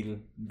 and he'll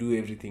do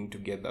everything to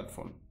get that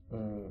phone.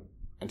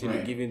 Until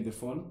you give him the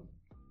phone,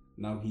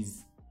 now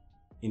his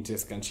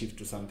interest can shift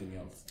to something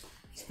else.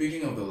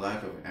 Speaking of the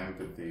lack of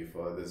empathy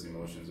for others'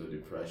 emotions or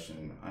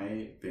depression,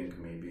 I think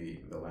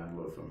maybe the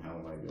landlord from hell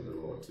might be a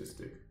little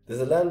autistic.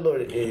 There's a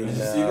landlord in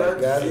Gaza. See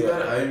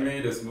that? I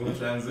made a smooth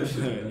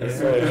transition. You'd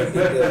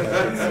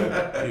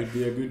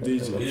be a good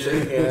DJ.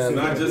 It's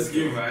not just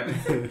you, man.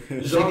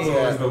 Jean's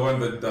always the one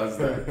that does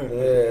that.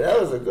 Yeah, that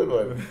was a good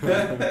one.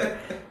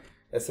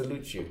 I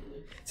salute you.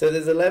 So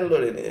there's a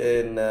landlord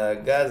in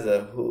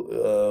Gaza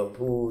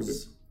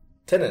whose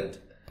tenant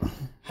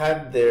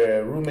had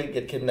their roommate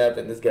get kidnapped,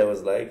 and this guy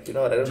was like, you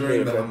know what, I don't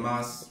during the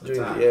Hamas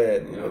attack.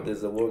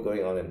 There's a war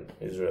going on in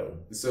Israel.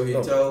 So he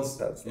tells,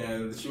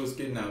 she was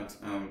kidnapped,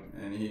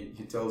 and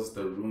he tells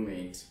the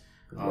roommate,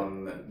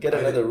 get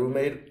another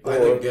roommate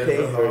or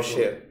pay her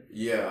ship.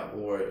 Yeah,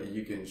 or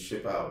you can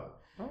ship out.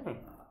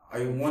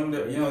 I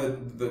wonder,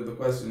 the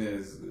question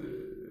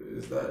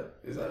is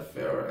that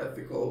fair or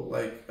ethical?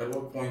 Like, at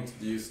what point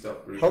do you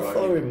stop regarding How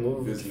far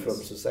removed business from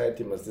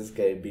society must this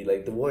guy be?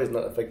 Like, the war is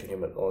not affecting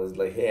him at all. It's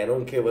like, hey, I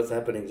don't care what's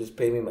happening, just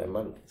pay me my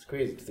money. It's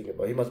crazy to think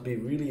about. He must be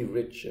really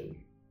rich and...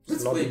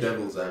 Let's play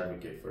devil's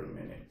advocate for a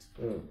minute.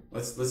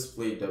 Let's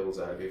play devil's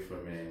advocate for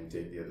a minute and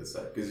take the other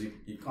side. Because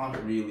you can't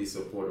really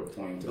support a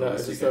point. No, I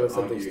just thought of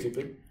something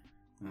stupid.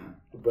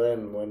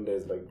 Brian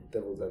Mendes is like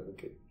devil's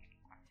advocate.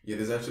 Yeah,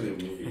 there's actually a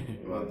movie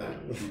about that.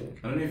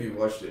 I don't know if you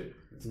watched it.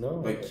 No.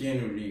 By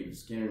Keanu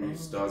Reeves. Keanu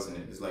Reeves stars in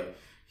it. It's like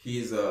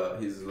he's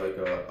like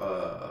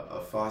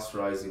a fast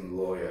rising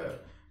lawyer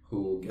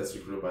who gets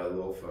recruited by a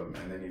law firm,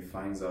 and then he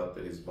finds out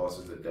that his boss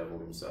is the devil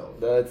himself.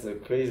 That's a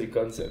crazy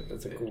concept.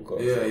 That's a cool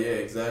concept. Yeah,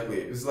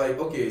 exactly. It's like,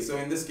 okay, so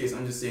in this case,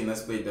 I'm just saying,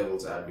 let's play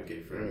devil's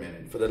advocate for a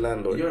minute. For the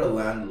landlord. You're a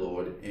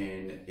landlord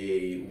in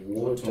a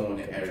war-torn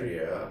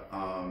area.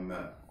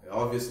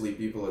 Obviously,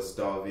 people are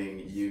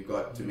starving. You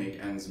got to make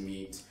ends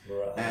meet,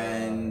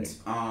 and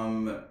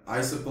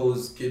I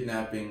suppose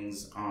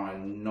kidnappings are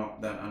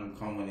not that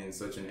uncommon in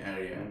such an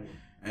area,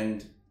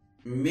 and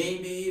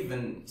maybe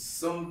even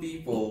some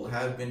people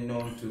have been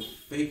known to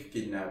fake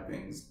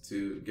kidnappings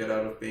to get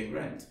out of paying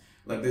rent.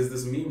 Like there's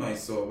this meme I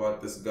saw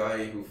about this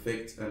guy who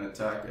faked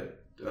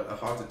a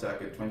heart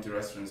attack at 20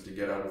 restaurants to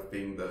get out of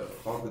paying the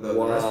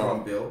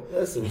restaurant bill.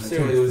 That's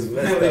seriously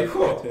messed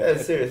up.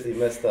 That's seriously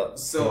messed up.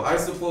 So I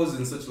suppose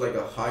in such like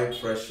a high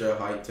pressure,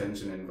 high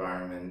tension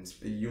environment,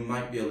 you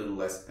might be a little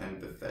less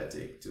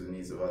empathetic to the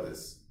needs of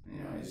others.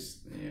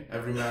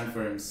 Every man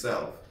for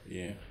himself.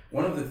 Yeah.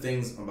 One of the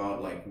things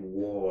about like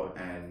war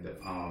and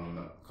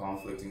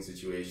conflicting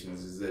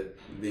situations is that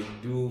they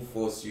do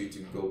force you to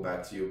go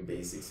back to your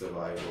basic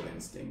survival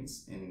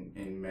instincts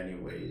in many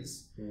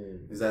ways.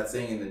 Is that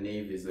saying in the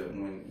Navy is that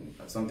when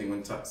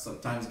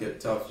times get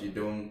tough, you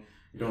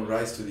don't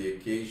rise to the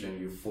occasion,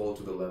 you fall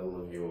to the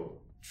level of your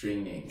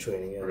training.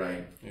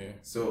 Right? Yeah.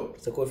 So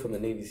it's a quote from the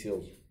Navy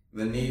SEALs.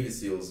 The Navy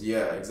SEALs,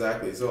 yeah,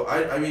 exactly. So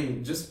I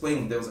mean, just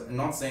playing devil's, I'm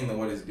not saying that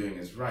what he's doing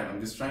is right.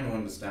 I'm just trying to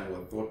understand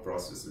what thought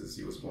processes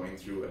he was going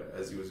through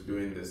as he was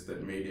doing this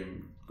that made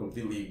him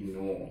completely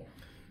ignore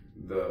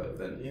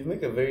the. You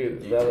make a very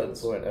valid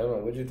point. I don't know.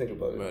 What do you think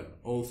about it? But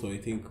also, I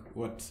think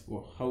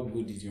how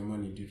good is your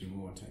money during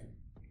wartime?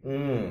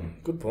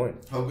 Good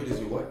point. How good is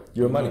your what?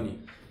 Your money.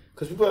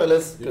 Because people are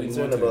less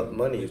concerned about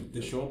money.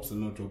 The shops are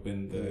not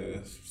open.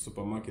 The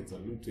supermarkets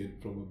are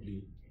looted.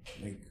 Probably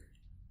like.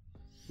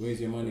 Where's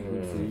your money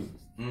good for you?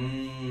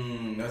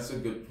 That's a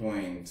good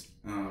point.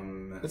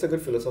 That's a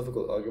good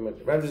philosophical argument.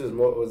 Ramses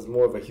was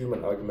more of a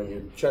human argument.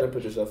 You try to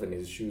put yourself in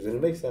his shoes, and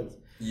it makes sense.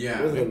 Yeah,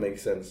 it doesn't make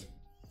sense,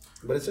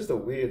 but it's just a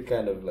weird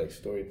kind of like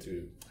story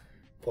to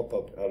pop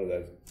up out of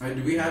that. And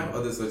do we have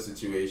other such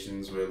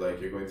situations where like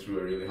you're going through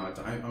a really hard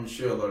time? I'm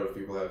sure a lot of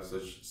people have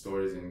such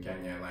stories in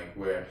Kenya, like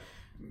where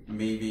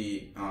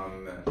maybe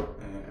and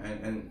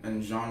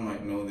Jean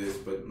might know this,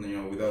 but you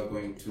know, without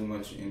going too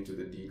much into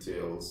the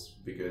details,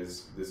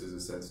 because this is a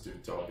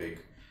sensitive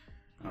topic.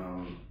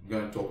 I'm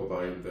gonna talk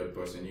about it in third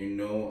person. You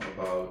know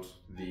about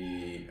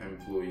the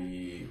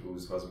employee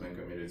whose husband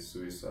committed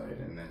suicide,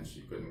 and then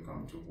she couldn't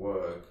come to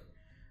work,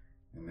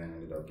 and then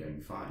ended up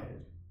getting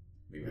fired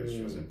because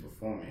she wasn't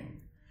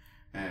performing.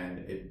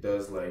 And it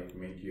does like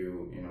make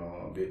you, you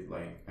know, a bit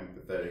like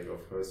empathetic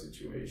of her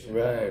situation.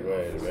 Right.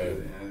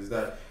 And is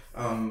that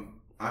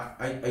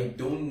I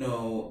don't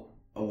know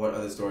what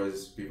other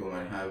stories people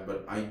might have,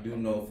 but I do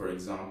know, for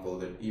example,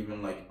 that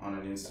even like on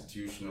an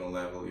institutional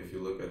level, if you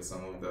look at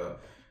some of the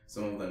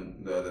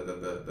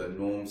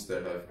norms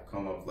that have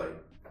come up,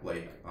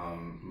 like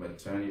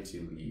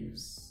maternity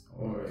leaves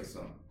or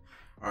some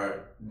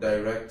are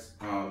direct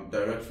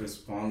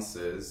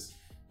responses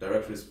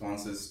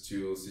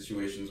to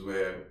situations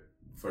where,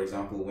 for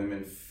example,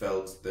 women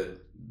felt that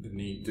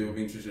they were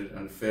being treated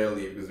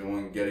unfairly because they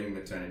weren't getting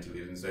maternity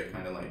leave, and so it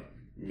kind of like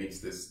makes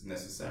this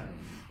necessary.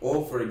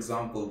 Or, for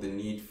example, the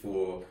need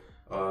for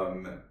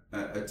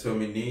a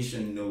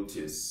termination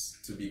notice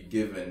to be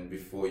given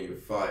before you're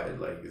fired.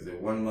 Like, is it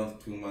 1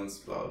 month, 2 months,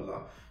 blah,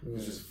 blah.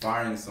 It's just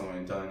firing someone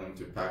and telling them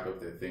to pack up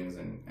their things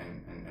and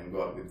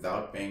go out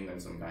without paying them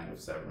some kind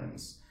of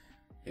severance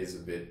is a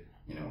bit,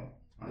 you know,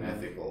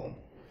 unethical.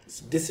 It's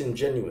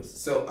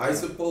disingenuous. So I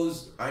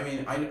suppose, I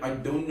mean, I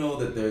don't know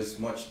that there's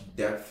much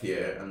depth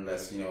here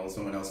unless, you know,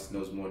 someone else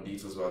knows more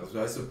details about this.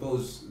 But I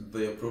suppose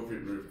the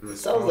appropriate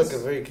response... Sounds like a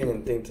very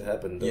Kenyan thing to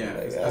happen, though. Yeah,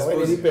 like, I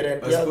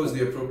suppose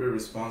the appropriate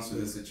response to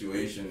this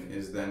situation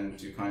is then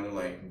to kind of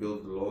like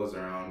build laws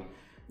around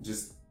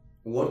just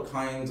what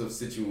kinds of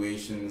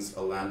situations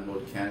a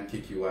landlord can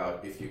kick you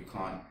out if you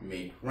can't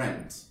make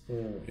rent.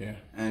 Yeah.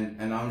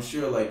 And I'm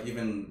sure like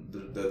even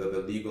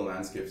the legal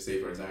landscape,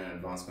 say for example in an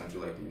advanced country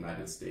like the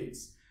United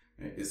States,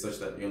 is such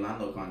that your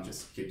landlord can't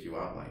just kick you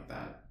out like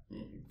that.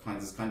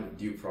 This kind of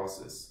due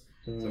process.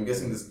 So I'm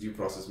guessing this due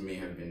process may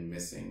have been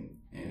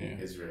missing in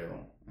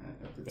Israel at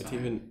the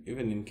time. But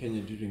even in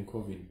Kenya during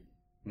COVID,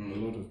 a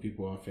lot of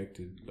people are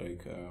affected.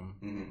 Like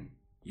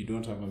you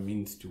don't have a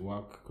means to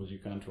work because you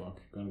can't work.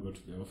 You can't go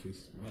to the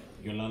office.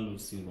 Your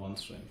landlord still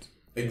wants rent.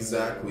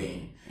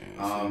 Exactly.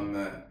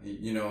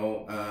 You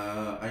know,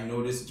 I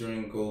noticed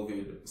during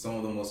COVID, some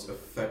of the most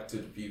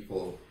affected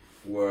people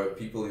were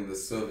people in the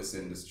service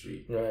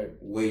industry. Right.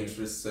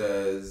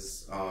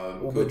 Waitresses,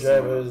 Uber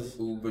drivers.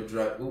 No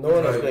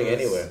one was going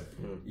anywhere.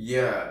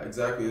 Yeah,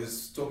 exactly. I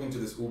was talking to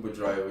this Uber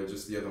driver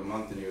just the other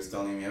month, and he was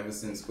telling me ever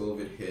since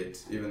COVID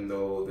hit, even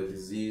though the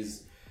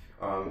disease,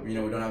 you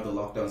know, we don't have the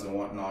lockdowns and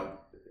whatnot,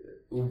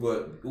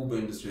 Uber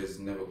industry has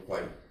never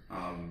quite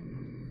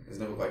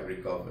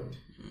recovered.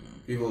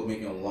 People were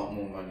making a lot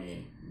more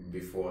money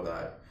before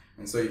that,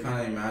 and so you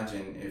kind of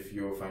imagine if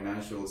your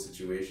financial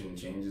situation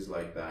changes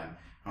like that,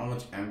 how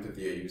much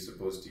empathy are you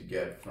supposed to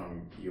get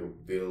from your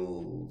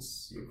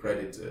bills, your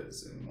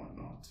creditors, and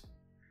whatnot?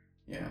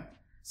 Yeah.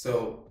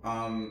 So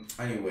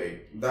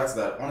anyway, that's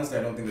that. Honestly,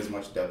 I don't think there's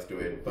much depth to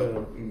it.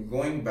 But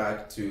going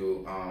back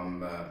to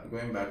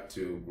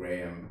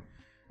Graham.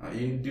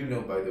 You do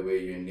know, by the way,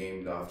 you're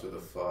named after the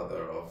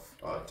father of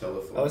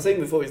telephone. I was saying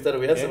before we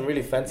started, we have some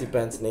really fancy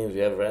pants names.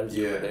 We have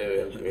Ramsey over there, we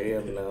have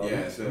Graham now.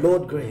 Yeah, so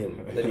Lord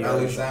Graham.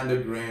 Alexander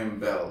Graham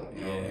Bell,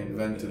 you know,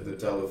 invented the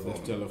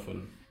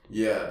telephone.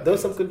 Yeah. There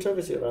was some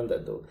controversy around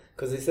that, though,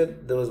 because they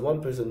said there was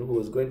one person who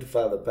was going to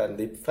file the patent.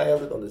 They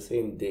filed it on the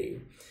same day.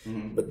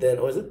 But then,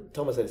 or is it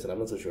Thomas Edison? I'm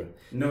not so sure.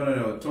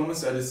 No.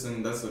 Thomas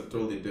Edison, that's a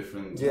totally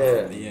different...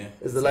 Yeah.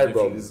 It's the light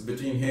bulb. It's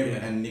between him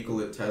and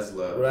Nikola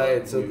Tesla.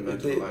 Right. So and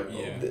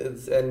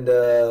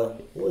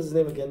what was his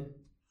name again?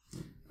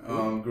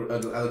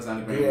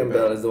 Alexander Graham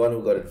Bell is the one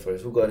who got it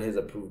first, who got his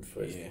approved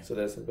first. Yeah. So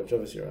there's some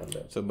controversy around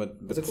that. So, but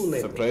it's a cool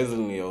name.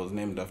 Surprisingly, I was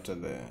named after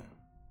the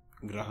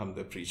Graham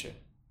the preacher.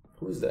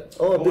 Who's that?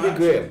 Billy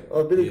Graham.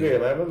 Oh, Billy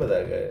Graham. I remember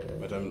that guy.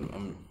 But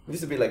I'm it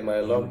used to be like my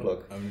alarm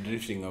clock. I'm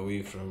drifting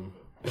away from.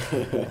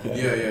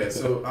 Yeah.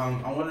 So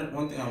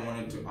one thing I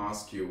wanted to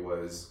ask you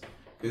was,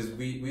 because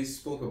we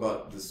spoke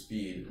about the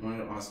speed. I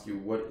wanted to ask you,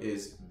 what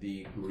is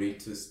the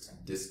greatest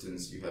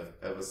distance you have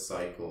ever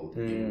cycled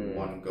in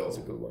one go? That's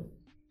a good one.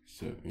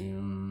 So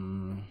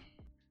I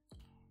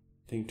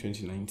think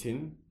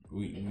 2019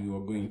 we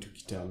were going to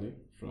Kitale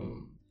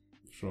from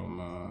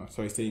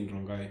so I stay in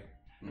Rongai.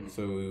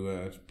 So we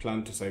were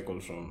planned to cycle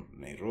from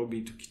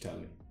Nairobi to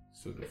Kitale.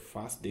 So the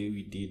first day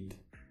we did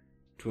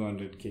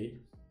 200k.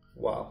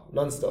 Wow,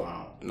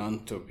 non-stop.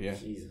 Non-stop, yeah.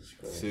 Jesus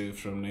Christ. So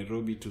from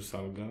Nairobi to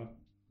Salga,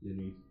 then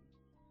we.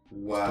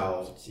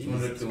 Wow,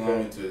 200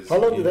 kilometers. How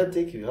long did that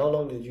take you? How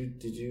long did you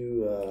take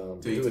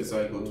to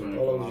cycle 200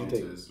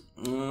 kilometers?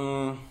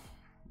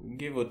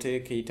 Give or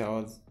take 8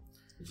 hours.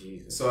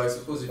 Jesus. So I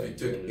suppose if you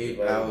took 8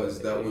 hours,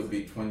 that would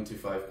be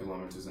 25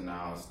 kilometers an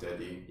hour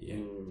steady. Yeah,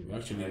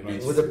 actually,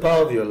 with the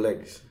power of your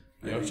legs.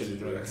 You're actually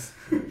right.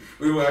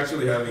 We were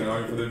actually having an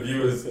argument for the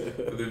viewers.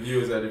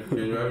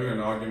 You're having an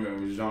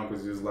argument with Jean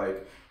because he was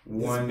like,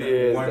 one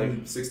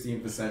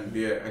 16%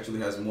 beer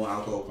actually has more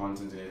alcohol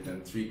content in it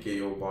than 3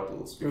 KO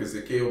bottles, because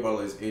the KO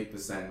bottle is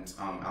 8%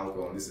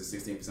 alcohol and this is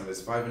 16%.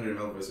 It's 500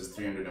 ml versus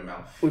 300 ml.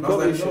 I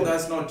was like, no,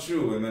 that's not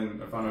true. And then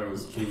I found out it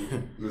was true.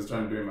 I was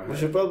trying to do it in my head. We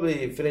should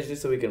probably finish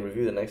this so we can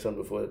review the next one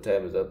before the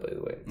time is up, by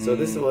the way. So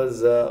this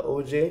was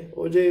OJ.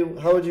 OJ,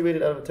 how would you rate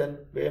it out of 10,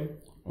 Graham?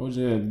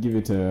 OJ, I'd give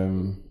it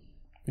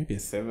maybe a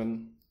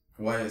 7.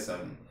 Why a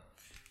 7?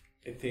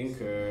 I think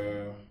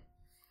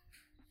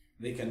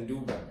they can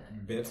do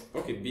better.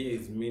 Okay, beer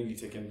is mainly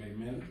taken by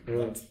men,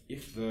 but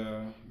if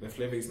the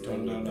flavor is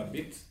toned down a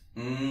bit,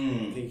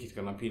 I think it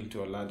can appeal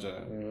to a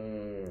larger.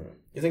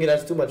 You think it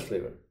has too much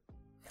flavor?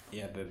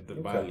 Yeah, the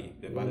barley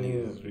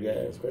is really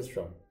it's quite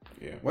strong.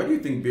 Yeah. Why do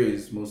you think beer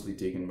is mostly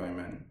taken by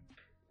men?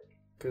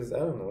 Because I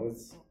don't know,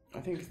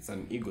 I think it's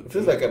an ego. It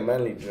feels like a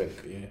manly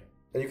drink. Yeah,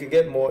 and you can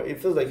get more. It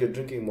feels like you're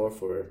drinking more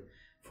for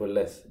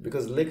less,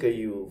 because liquor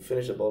you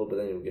finish a bottle but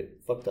then you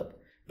get fucked up.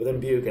 But then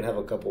beer you can have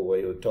a couple where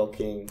you're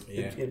talking.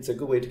 Yeah. It's a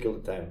good way to kill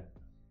the time.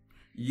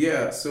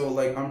 Yeah, so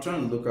like I'm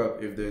trying to look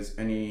up if there's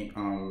any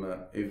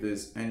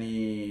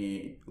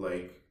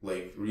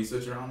like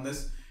research around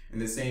this,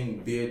 and they're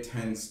saying beer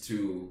tends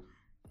to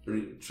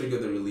trigger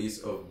the release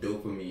of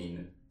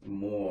dopamine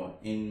more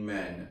in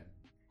men,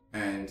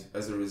 and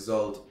as a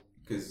result,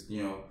 because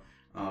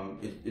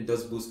it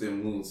does boost their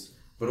moods,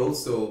 but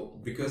also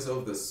because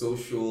of the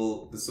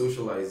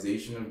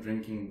socialization of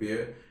drinking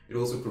beer, it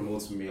also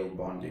promotes male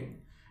bonding.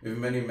 If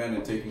many men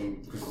are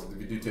taking, because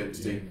we do tend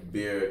to take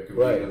beer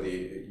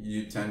conveniently,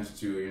 you tend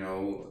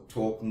to,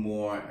 talk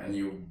more and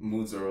your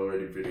moods are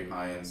already pretty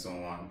high and so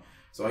on.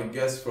 So I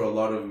guess for a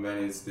lot of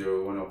men, it's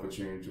their one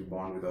opportunity to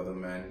bond with other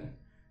men.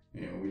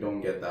 We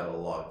don't get that a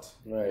lot.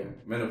 Right.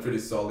 Men are pretty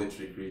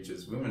solitary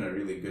creatures. Women are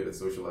really good at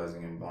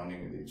socializing and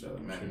bonding with each other.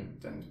 Men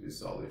tend to be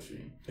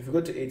solitary. If you go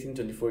to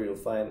 1824, you'll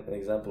find an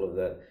example of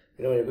that.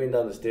 When you're going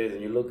down the stairs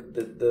and you look,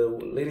 the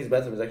ladies'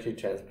 bathroom is actually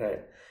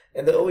transparent.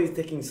 And they're always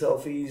taking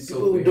selfies. So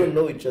people who don't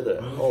know each other.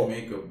 Why would you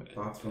make a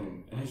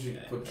bathroom? Why would you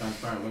put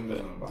transparent windows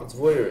in a bathroom? It's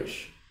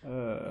voyeurish. I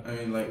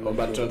mean, like...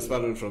 but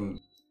transparent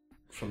from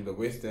the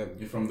waist up.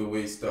 From the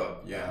waist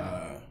up,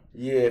 yeah.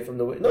 Yeah, from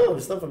the waist... No,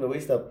 it's not from the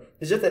waist up.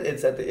 It's just that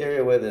it's at the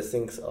area where the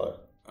sinks are.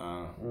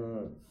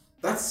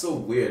 That's so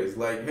weird. It's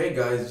like, hey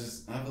guys,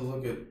 just have a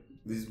look at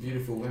these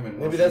beautiful women.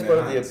 Maybe that's part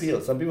of the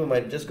appeal. Some people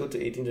might just go to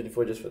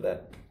 1824 just for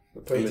that.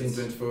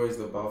 1824 is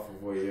the bar for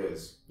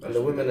voyeurs. And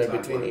the women are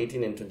between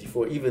 18 and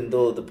 24, even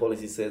though the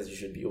policy says you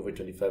should be over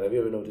 25. Have you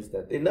ever noticed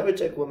that? They never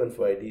check women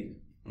for ID.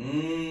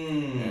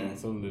 Yeah,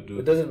 that's all they do.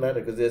 It doesn't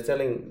matter, because they're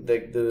telling,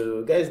 like,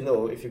 the guys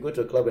know if you go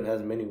to a club and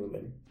has many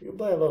women, you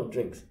buy a lot of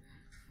drinks.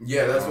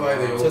 Yeah, that's why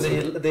they also... So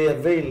they are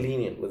very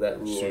lenient with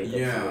that rule. Sure,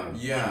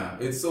 yeah.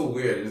 It's so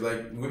weird. It's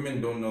like women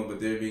don't know, but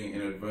they're being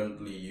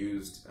inadvertently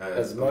used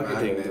as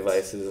marketing magnets.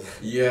 devices.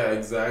 Yeah,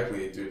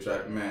 exactly, to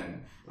attract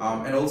men.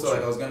 And also,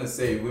 like I was gonna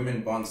say,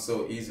 women bond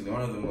so easily.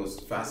 One of the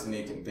most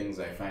fascinating things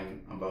I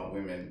find about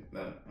women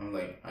that I'm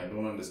like, I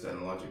don't understand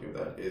the logic of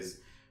that is,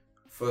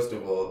 first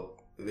of all,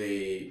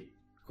 they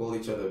call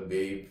each other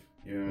babe.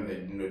 They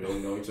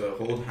don't know each other,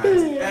 hold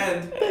hands.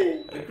 And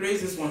the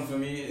craziest one for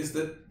me is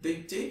that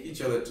they take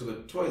each other to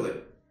the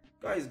toilet.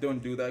 Guys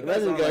don't do that.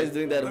 Imagine guys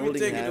doing that, Let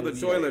holding me take hands. you to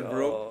the toilet, like,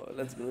 bro. Oh,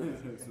 let's go.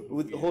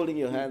 With holding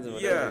your hands and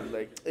whatever.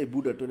 Like, hey,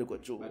 Buddha, don't go.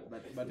 But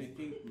I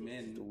think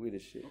men... The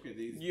weirdest shit. Okay,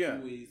 there's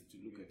two ways to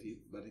look at it,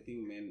 but I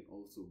think men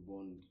also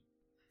bond...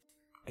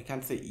 I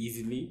can't say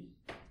easily,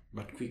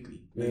 but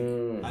quickly. Like,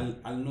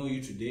 I'll know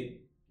you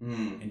today,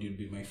 and you'll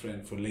be my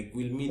friend for like,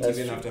 we'll meet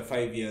after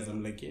 5 years.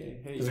 I'm like, yeah,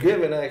 hey. Because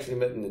Graham and I actually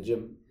met in the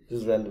gym,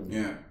 just randomly.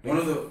 Yeah. One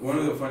of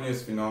the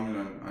funniest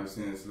phenomenon I've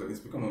seen is, like,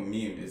 it's become a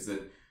meme, is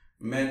that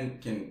men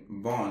can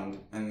bond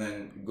and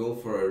then go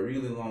for a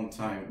really long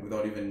time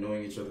without even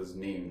knowing each other's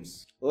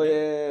names. Oh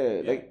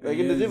yeah. Like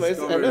in the gym, I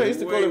used to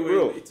call him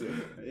bro.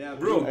 Yeah,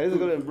 bro. I used to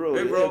call him bro.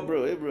 Hey,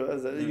 bro. Hey, bro. I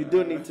was like, you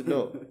don't need to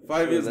know.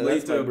 5 years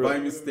later, by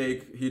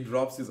mistake, he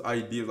drops his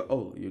ID. Like,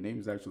 oh, your name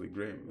is actually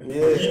Graham.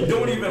 Yeah. You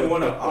don't even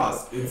want to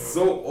ask. It's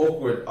so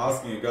awkward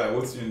asking a guy,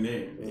 what's your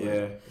name?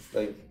 Yeah. It's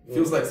like...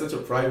 Feels like such a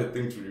private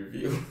thing to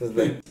reveal. It's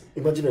like,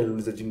 imagine I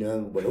lose a jina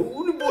yangu bwana.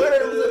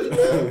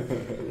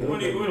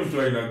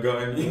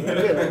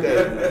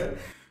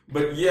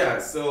 But yeah,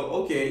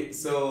 so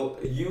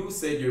you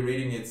said you're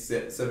rating it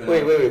 7.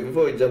 Wait,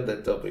 before we jump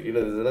that topic,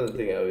 there's another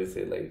thing I always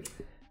say, like,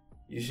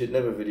 you should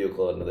never video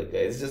call another guy.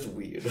 It's just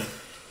weird.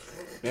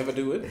 Never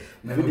do it?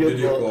 Never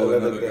video call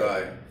another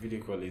guy. Video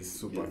call is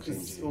super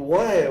cringy.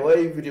 Why? Why are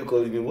you video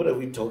calling me? What are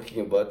we talking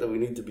about that we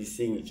need to be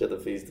seeing each other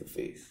face to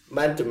face?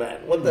 Man to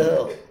man. What the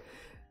hell?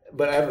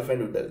 But I have a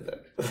friend who does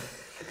that.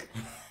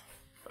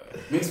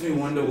 Makes me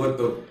wonder what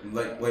the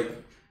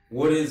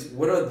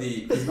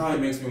because now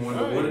it makes me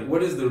wonder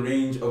what is the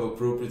range of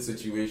appropriate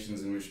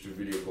situations in which to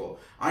video call.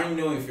 I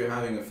know if you're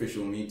having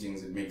official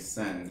meetings, it makes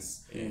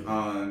sense. Yeah.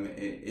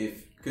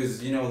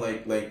 because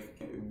like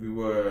we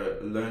were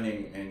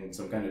learning in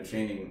some kind of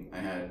training I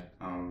had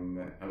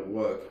at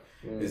work,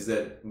 is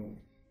that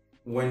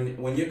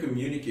when you're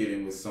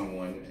communicating with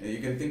someone, you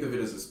can think of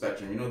it as a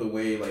spectrum. You know, the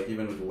way, like,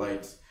 even with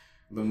light,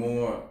 the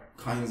more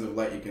kinds of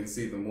light you can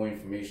see, the more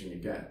information you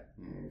get.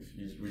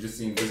 We're just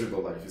seeing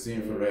visible light. If you're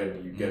seeing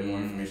infrared, you get more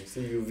information.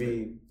 See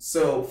UV.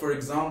 So, for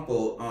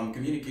example,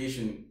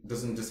 communication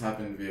doesn't just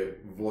happen via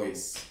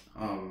voice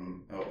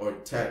or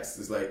text.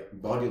 It's like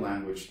body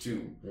language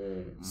too.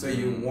 So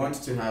you want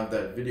to have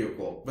that video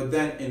call. But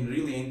then in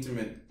really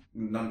intimate,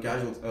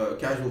 non-casual,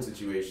 casual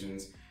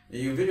situations,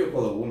 you video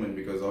call a woman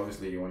because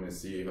obviously you want to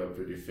see her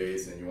pretty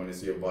face and you want to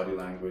see her body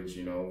language,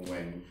 you know,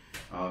 when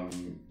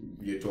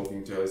you're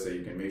talking to her, so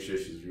you can make sure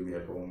she's really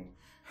at home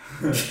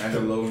and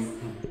alone.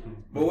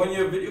 But when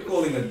you're video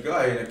calling a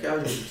guy in a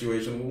casual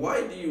situation,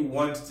 why do you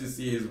want to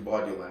see his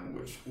body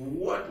language?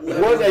 What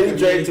are you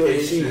trying to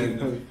achieve?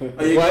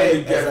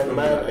 Why, as a man,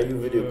 that? are you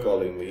video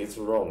calling me? It's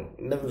wrong.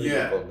 Never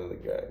video call another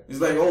guy. It's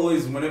like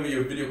always, whenever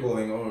you're video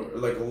calling, or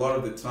like a lot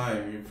of the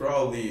time, you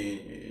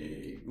probably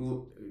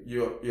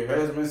your hair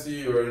is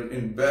messy or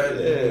in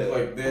bed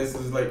like this.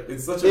 Is like,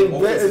 it's such a in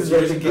bed is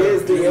like the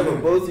gayest thing ever.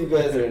 Both you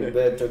guys are in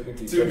bed talking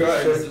to each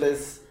other,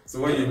 shirtless. So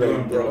what are you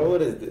doing, bro?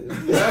 What is this?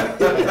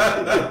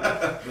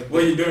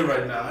 What are you doing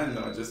right now? I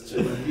know, just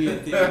chilling.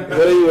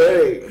 What are you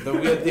wearing? The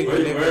weird thing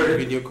whenever you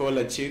video call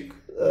a chick,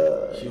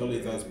 she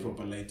always has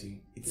proper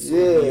lighting. It's so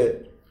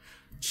weird.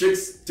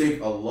 Chicks take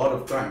a lot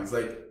of time. It's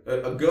like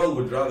a girl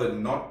would rather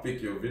not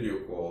pick your video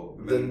call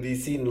than be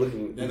seen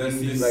looking. Than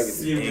be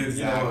seen with,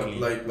 you know,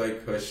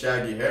 like her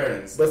shaggy hair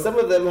and stuff. But some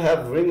of them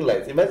have ring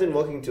lights. Imagine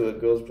walking to a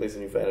girl's place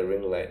and you find a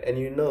ring light, and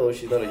you know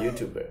she's not a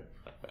YouTuber.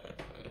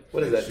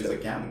 What is that? She's a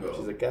cam girl.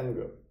 She's a cam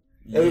girl.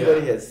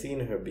 Everybody has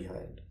seen her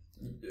behind.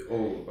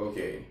 Oh,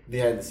 okay.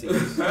 Behind the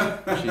scenes.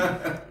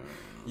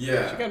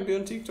 She can be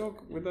on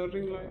TikTok with a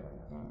ring light.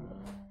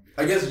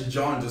 I guess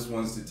John just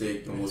wants to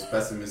take the most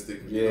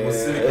pessimistic, the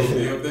most cynical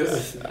view of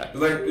this.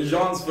 Like,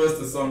 Jean's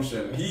first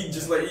assumption. He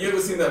just, like, you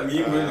ever seen that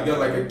meme where you got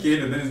like a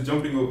kid and then he's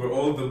jumping over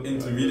all the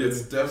intermediate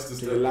steps to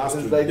step?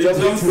 Like he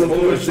jumps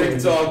over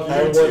TikTok,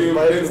 YouTube,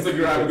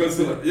 Instagram, goes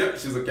to like, yep,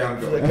 she's a cam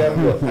girl. She's a cam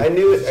girl. I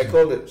knew it, I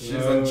called it. She's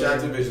on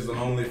Chatterbait, she's on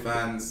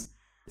OnlyFans.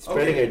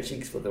 Spreading her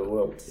cheeks for the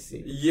world to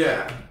see.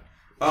 Yeah.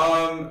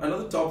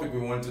 Another topic we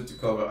wanted to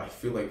cover, I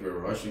feel like we're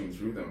rushing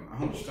through them.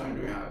 How much time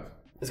do we have?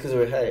 It's because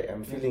we're high.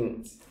 I'm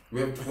feeling... We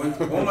have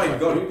 20... Oh my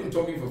god, we've been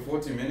talking for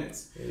 40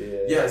 minutes?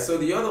 Yeah, so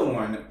the other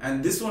one,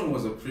 and this one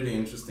was a pretty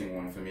interesting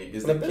one for me,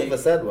 is a bit of a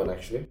sad one,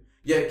 actually.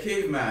 Yeah,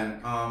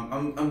 Caveman.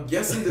 I'm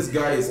guessing this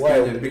guy is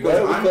Kenyan because why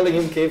are we calling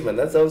him Caveman?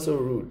 That sounds so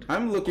rude.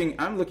 I'm looking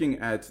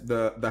at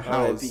the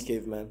house. R.I.P.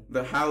 Caveman.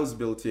 The house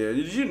built here.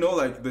 Did you know,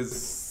 like, there's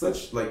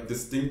such like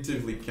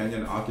distinctively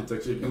Kenyan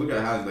architecture? You can look at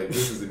a house like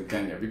this is in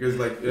Kenya because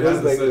like it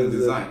has a certain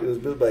design. It was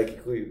built by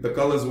Kikuyu. The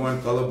colors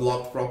weren't color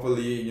blocked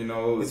properly. You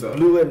know, it's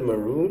blue and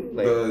maroon.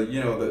 Like,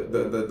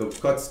 the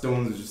cut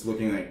stones are just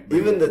looking like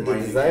even the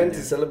design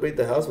to celebrate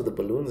the house with the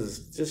balloons is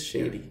just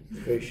shady.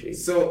 Yeah. Very shady.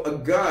 So a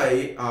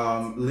guy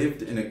lived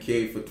in a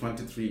cave for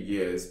 23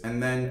 years,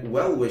 and then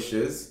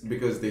well-wishers,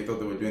 because they thought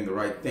they were doing the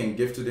right thing,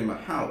 gifted him a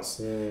house.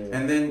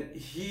 And then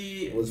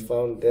he was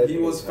found dead. He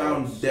was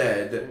found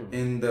dead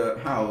in the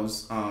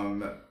house,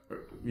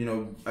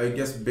 I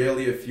guess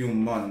barely a few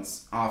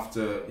months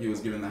after he was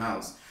given the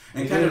house.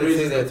 And kind of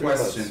raises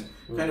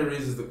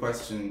the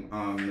question,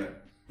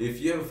 if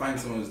you ever find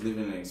someone who's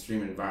living in an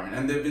extreme environment,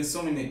 and there have been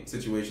so many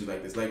situations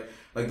like this, like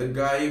the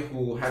guy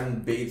who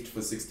hadn't bathed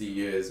for 60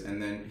 years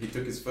and then he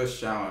took his first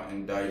shower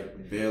and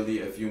died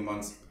barely a few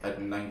months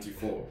at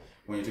 94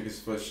 when he took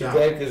his first shower. He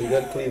died because he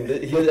got clean.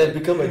 He had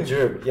become a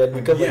germ. He had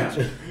become a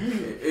germ.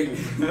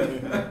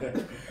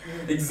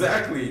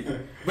 Exactly.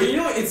 But you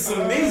know, it's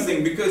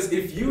amazing because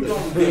if you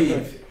don't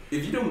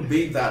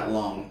bathe that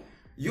long,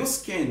 your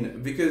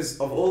skin, because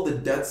of all the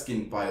dead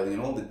skin piling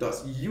and all the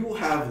dust, you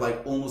have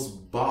like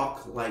almost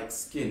bark-like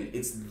skin.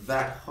 It's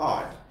that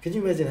hard. Can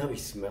you imagine how he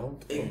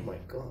smelled? Oh my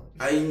god.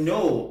 I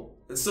know.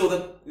 So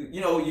that,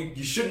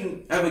 you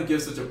shouldn't ever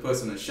give such a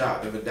person a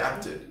shower. They've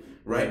adapted,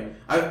 right?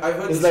 I've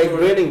heard it's like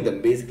burning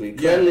them, basically.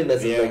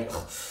 Cleanliness is like...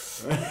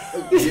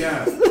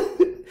 Yeah.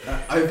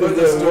 I've heard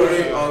the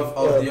story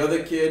of the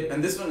other kid,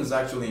 and this one is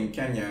actually in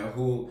Kenya,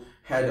 who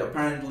had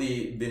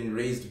apparently been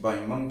raised by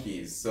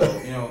monkeys. So,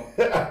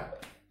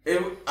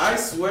 I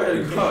swear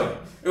to God,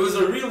 it was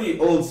a really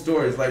old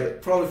story. It's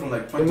like probably from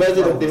like 20.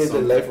 Imagine if they had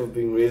the life of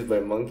being raised by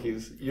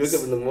monkeys. You wake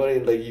up in the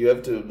morning, like you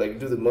have to like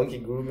do the monkey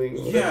grooming.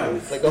 Yeah,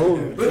 it's like a whole.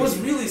 But it was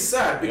really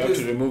sad because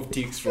you have to remove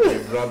ticks from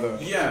your brother.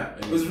 Yeah,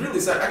 it was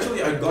really sad.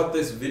 Actually, I got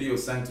this video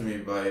sent to me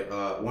by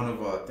one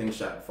of our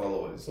ThinkShack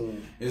followers.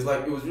 It's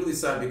like it was really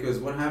sad because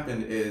what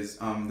happened is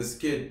this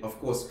kid, of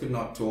course, could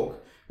not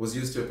talk, was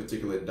used to a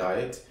particular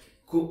diet,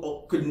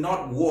 could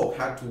not walk,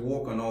 had to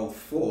walk on all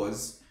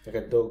fours. Like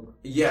a dog.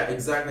 Yeah,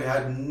 exactly.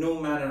 Had no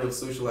manner of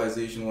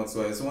socialization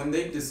whatsoever. So when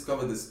they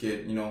discovered this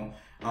kid,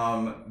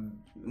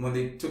 when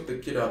they took the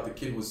kid out, the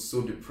kid was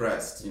so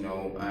depressed.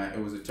 It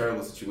was a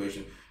terrible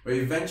situation. But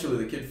eventually,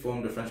 the kid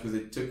formed a friendship because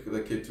they took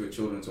the kid to a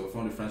children's home,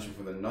 formed a friendship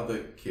with another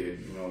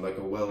kid. Like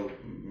a well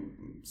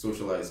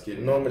socialized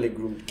kid, normally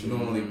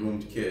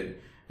groomed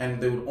kid, and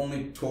they would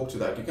only talk to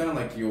that kid, kind of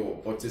like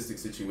your autistic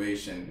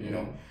situation,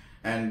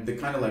 and they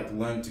kind of like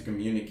learned to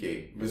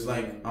communicate. It was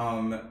like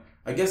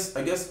I guess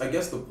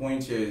the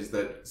point here is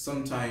that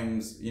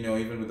sometimes,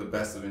 even with the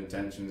best of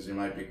intentions, you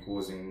might be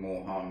causing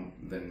more harm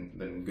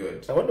than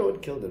good. I wonder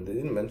what killed them. They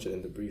didn't mention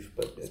in the brief,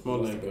 but it's more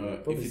like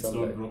if it's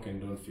not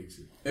broken, don't fix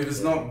it. If it's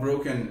not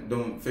broken,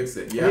 don't fix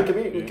it. Yeah. I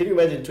mean, can you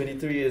imagine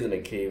 23 years in a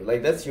cave?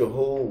 Like, that's your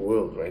whole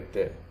world right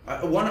there.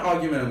 One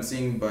argument I'm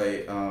seeing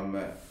by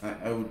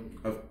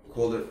I've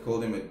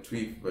called him a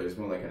tweak, but it's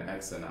more like an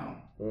Xer now.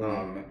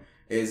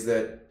 Is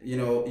that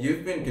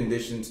you've been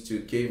conditioned to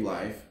cave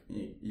life.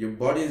 Your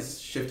body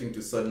is shifting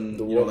to sudden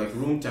like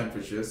room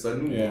temperature,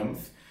 sudden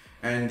warmth,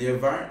 and the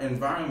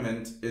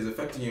environment is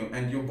affecting you,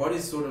 and your body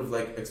is sort of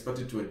like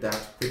expected to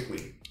adapt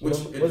quickly, which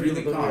it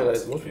really can't.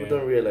 Most people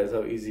don't realize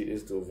how easy it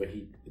is to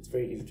overheat. It's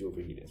very easy to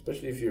overheat,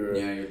 especially if your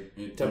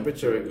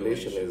temperature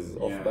regulation is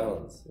off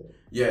balance.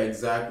 Yeah,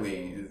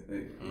 exactly.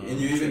 And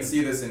you even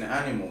see this in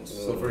animals.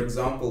 So, for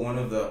example, one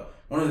of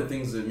the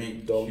things that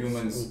make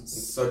humans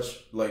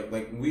such like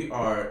we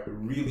are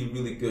really,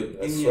 really good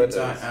in the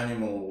entire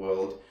animal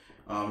world,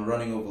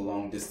 running over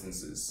long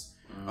distances.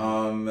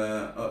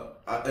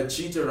 A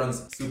cheetah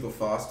runs super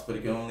fast, but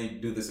it can only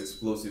do this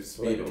explosive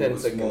speed over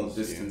small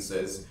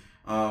distances.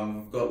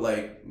 We've got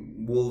like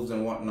wolves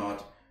and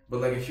whatnot,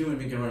 but like a human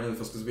being can run really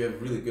fast because we have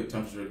really good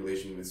temperature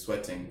regulation with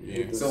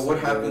sweating. So what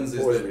happens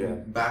is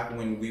that back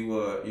when we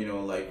were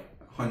like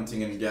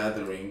hunting and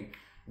gathering,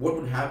 what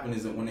would happen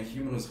is that when a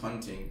human was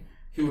hunting,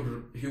 he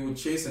would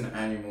chase an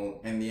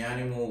animal, and the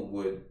animal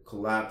would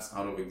collapse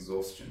out of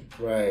exhaustion.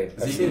 Right.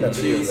 So he can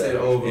chase it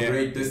over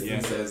great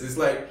distances. It's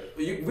like,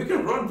 we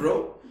can run,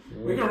 bro.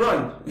 We can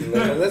run.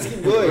 Let's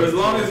keep going. But as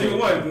long as you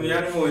want, the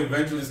animal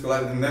eventually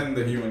collapses, and then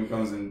the human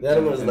comes in. The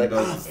animal is like,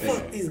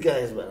 fuck these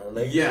guys, man.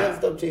 Like, you can't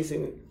stop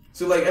chasing me.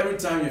 So like every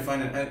time you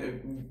find it,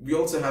 and we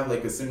also have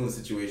like a similar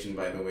situation,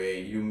 by the way.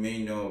 You may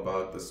know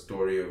about the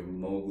story of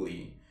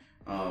Mowgli.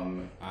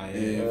 From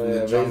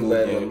the jungle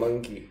by the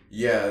monkey.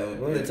 Yeah.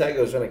 When the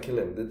tiger was trying to kill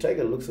him, the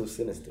tiger looked so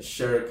sinister.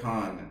 Shere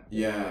Khan.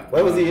 Yeah.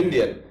 Why was he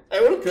Indian? I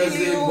will kill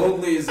you. Because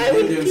Mowgli is an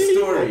Indian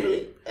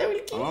story. I will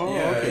kill you.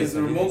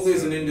 Yeah, Mowgli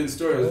is an Indian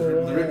story. It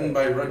was written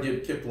by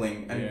Rudyard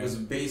Kipling, and it was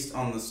based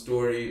on the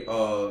story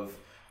of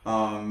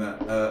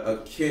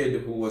a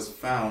kid who was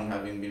found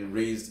having been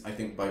raised, I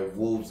think, by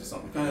wolves or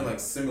something, kind of like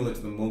similar to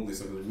the Mowgli.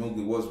 So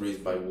Mowgli was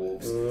raised by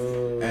wolves,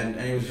 and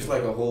it was just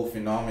like a whole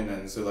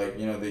phenomenon. So like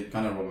they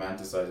kind of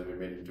romanticized it, and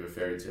made it into a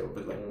fairy tale.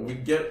 But like we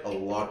get a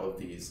lot of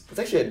these. It's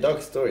actually a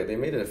dog story. They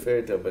made it a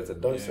fairy tale, but it's a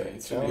dog story.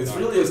 It's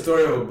really a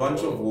story of a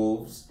bunch of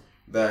wolves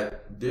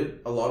that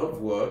did a lot of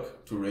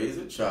work to raise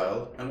a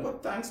child, and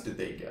what thanks did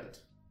they get?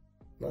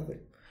 Nothing.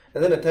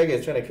 And then a tiger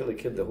is trying to kill the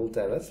kid the whole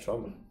time. That's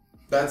trauma.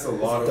 That's a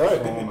lot of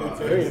trauma.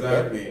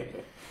 Exactly.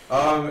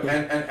 And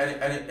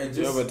it just...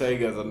 You have a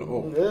tiger as an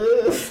oak.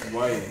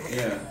 Why?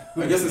 Yeah.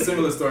 I guess a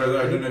similar story,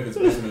 though I don't know if it's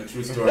based on a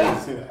true story,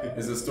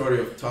 is the story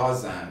of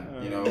Tarzan,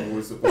 who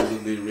was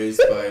supposedly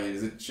raised by,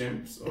 is it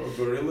chimps or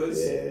gorillas?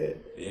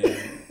 Yeah.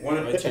 One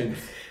of chimps.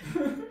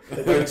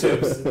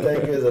 The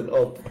tiger is an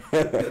op.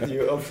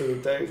 You're up to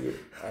the tiger.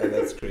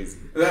 That's crazy.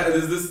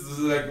 This is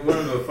like one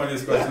of the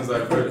funniest questions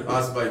I've heard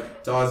asked by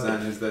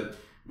Tarzan is that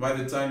by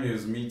the time he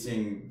was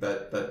meeting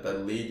that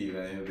lady,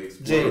 the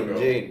explorer girl,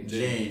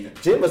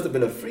 Jane must have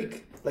been a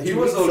freak. Like he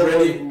was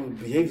already who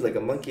behaves like a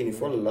monkey and you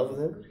fall in love with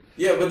him.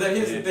 Yeah, but then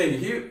here's the thing: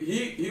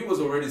 he was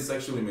already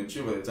sexually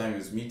mature by the time he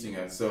was meeting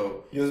her.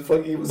 So he was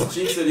fucking. His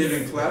cheeks had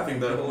been clapping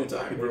that whole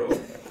time, bro.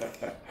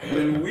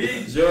 When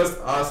we just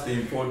asked the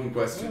important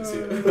questions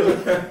here,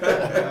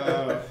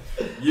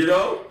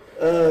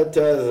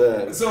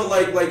 Tarzan. So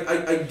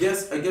I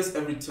guess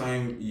every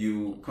time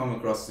you come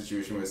across a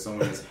situation where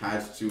someone has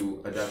had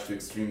to adapt to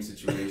extreme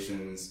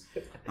situations,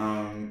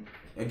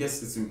 I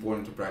guess it's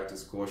important to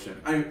practice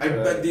caution. I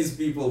bet these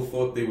people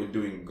thought they were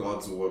doing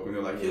God's work when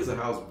they're like, here's a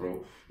house,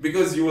 bro.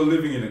 Because you were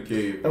living in a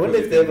cave. I wonder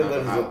if they ever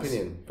got his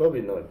opinion.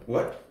 Probably not.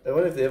 What? I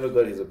wonder if they ever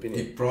got his opinion.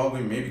 He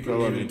probably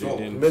couldn't even talk.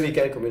 Maybe he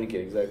can't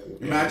communicate, exactly.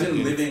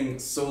 Imagine living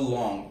so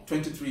long,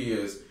 23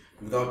 years,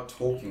 without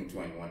talking to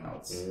anyone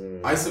else.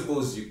 I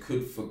suppose you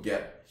could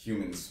forget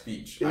human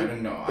speech. I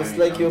don't know. It's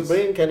like your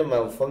brain kind of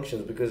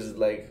malfunctions because it's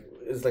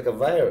like a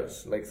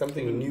virus, like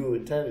something new,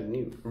 entirely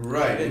new.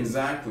 Right,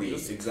 exactly.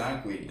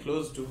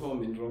 Close to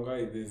home in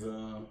Rongai, there's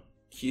a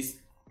Kiss.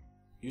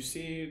 You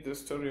see the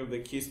story of the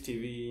Kiss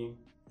TV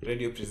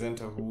radio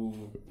presenter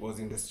who was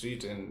in the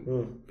street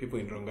and people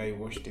in Rongai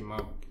washed him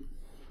up,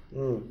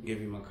 gave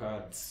him a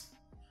card.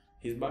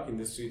 He's back in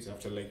the streets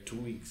after like 2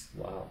 weeks.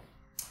 Wow.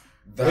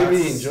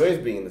 Maybe he enjoys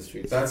being in the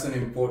streets. That's an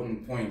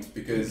important point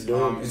because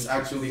it's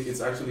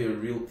actually a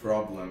real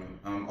problem.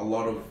 A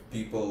lot of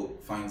people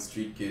find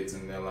street kids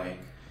and they're like,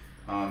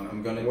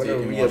 I'm gonna take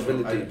him, watch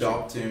him,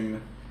 adopt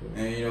him,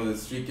 and the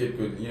street kid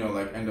could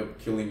like end up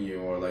killing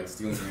you or like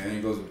stealing you, and then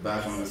he goes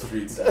back on the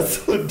streets.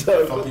 That's so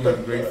dark. Fucking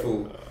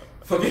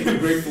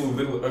ungrateful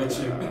little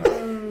urchin.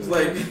 It's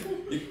like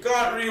you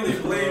can't really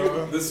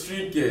blame the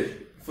street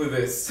kid for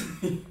this.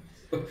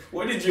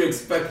 What did you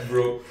expect,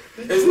 bro?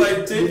 It's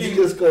like taking. You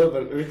just call him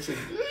an urchin.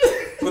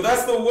 But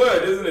that's the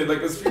word, isn't it?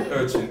 Like a street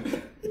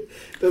urchin.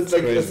 That's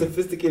like a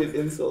sophisticated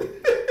insult.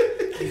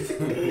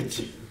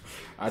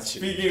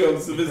 Speaking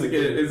of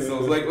sophisticated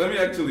insults, like let me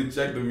actually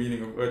check the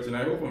meaning of urchin.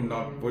 I hope I'm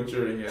not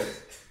butchering it.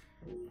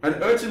 An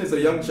urchin is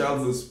a young child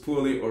who's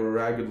poorly or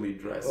raggedly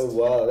dressed. Oh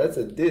wow, that's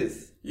a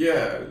diss.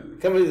 Yeah.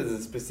 Can't believe there's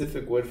a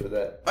specific word for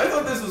that. I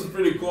thought this was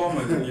pretty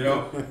common,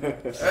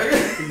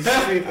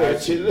 Street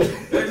urchin.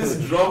 I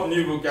just dropped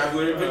new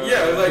vocabulary, but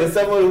yeah, like there's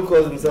someone who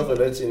calls himself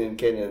an urchin in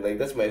Kenya. Like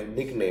that's my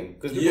nickname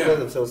because people call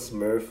themselves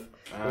Smurf.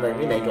 Like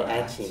me, I go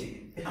Archin.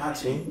 IG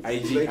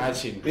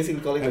Archin.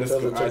 Basically calling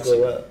themselves a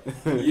chocolate.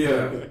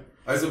 Yeah.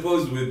 I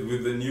suppose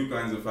with the new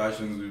kinds of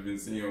fashions we've been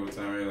seeing over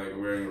time, right? Like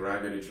wearing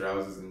raggedy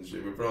trousers and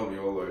shit, we're probably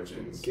all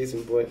urchins. Case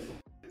in point.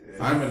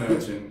 I'm an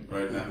urchin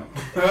right now.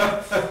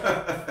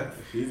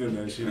 He's an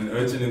urchin. An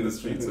urchin in the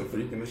streets, a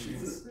freak in the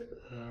sheets.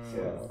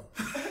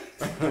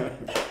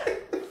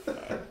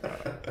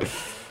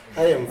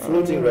 I am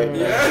floating right now.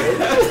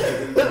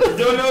 Yeah. You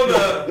don't know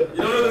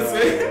the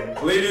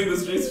saying? Lady in the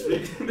streets,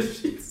 freak in the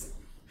sheets.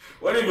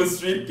 What if a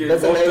street kid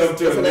walked up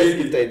to a lady? That's a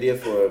nice idea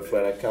for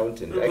an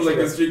accountant. Actually, like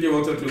a street kid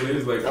walked up to a lady,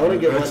 is like, I'm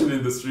an urchin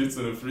in the streets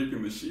and a freak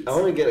in the sheets. I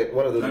want to get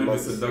one of those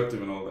mugs.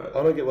 Seductive and all that.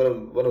 I want to get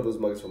one of those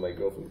mugs for my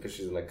girlfriend because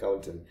she's an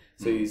accountant.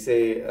 So you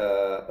say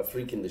a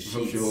freak in the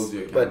sheets,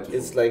 but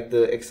it's like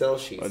the Excel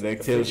sheets. Or the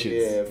Excel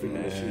sheets. Yeah, a freak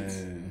in the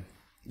sheets.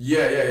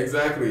 Yeah,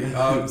 exactly.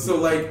 So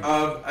like,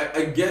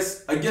 I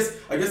guess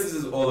this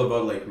is all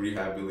about like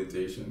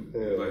rehabilitation.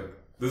 Yeah. Like,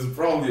 there's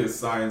probably a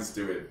science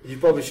to it. You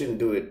probably shouldn't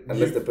do it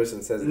unless the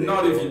person says it.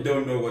 Not if you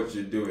don't know what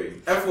you're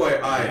doing.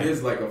 FYI,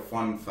 here's like a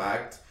fun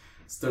fact.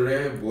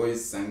 Starehe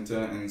Boys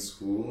Center in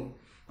school,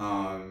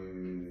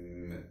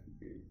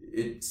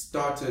 it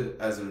started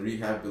as a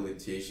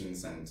rehabilitation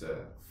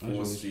center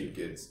for street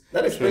kids.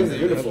 That explains the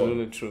uniform.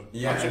 Really true.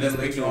 Yeah, and then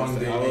later on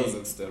I was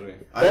at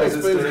Starehe. I was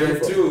at Starehe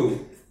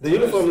too. The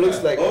uniform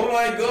looks like... Oh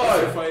my god!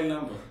 What's the file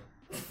number?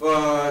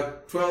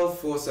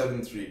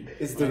 12473.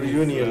 It's the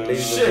reunion.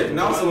 Shit,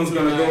 now someone's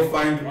gonna go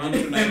find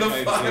me in the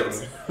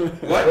files.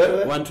 What?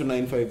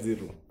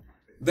 12950.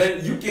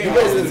 Then you came. You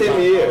guys in the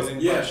same year. I was in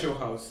Pacho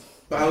House.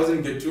 But I was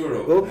in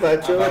Geturo. Go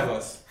Pacho. Above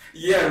us.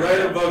 Yeah,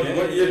 right above you.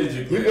 What year did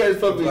you play? You guys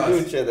probably knew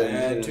each other.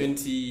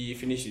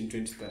 Finished in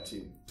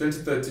 2013.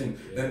 2013.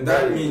 Then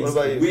that means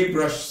we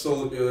brushed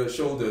shoulders. Brushed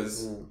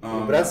shoulders.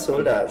 Brushed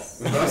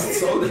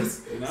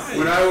shoulders. Nice.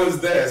 When I was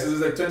there, so it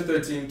was like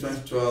 2013,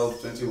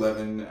 2012,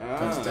 2011,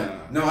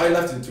 2010. No, I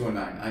left in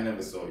 2009. I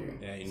never saw you.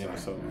 Yeah, you never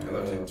saw me. I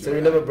left in 2009. So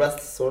you never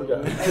brushed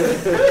soldier.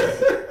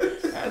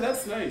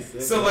 That's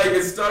nice. So like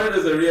it started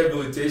as a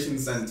rehabilitation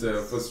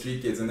center for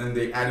street kids, and then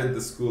they added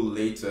the school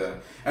later.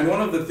 And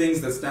one of the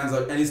things that stands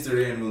out, any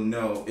Syrian will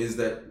know, is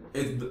that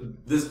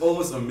there's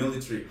almost a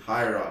military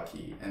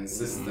hierarchy and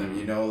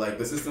system, like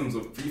the systems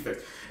of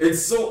prefects.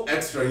 It's so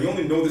extra. You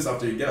only know this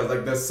after you get out.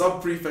 Like there's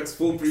sub-prefects,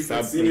 full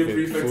prefects, senior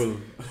prefects.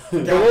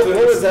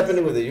 What was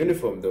happening with the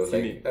uniform though?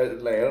 Like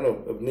I don't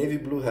know, navy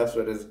blue half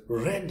sweaters,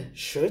 red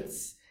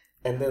shirts,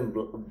 and then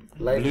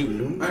light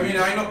blue. I mean,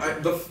 I know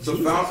the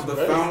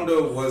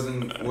founder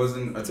wasn't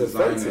a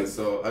designer,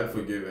 so I'd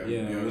forgive him.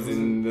 Yeah, it was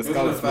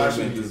Scouts a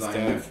fashion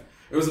designer.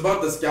 It was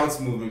about the Scouts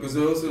movement, because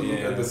they also look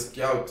at the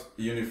Scout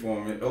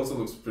uniform. It also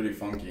looks pretty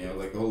funky,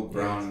 like the whole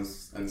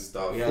browns and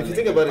stuff. Yeah, if you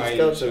think about it,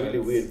 Scouts are really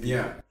weird.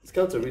 Yeah,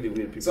 Scouts are really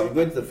weird people. So, you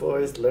go into the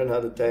forest, learn how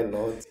to tie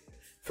knots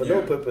for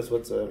no purpose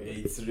whatsoever.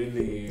 It's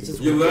really...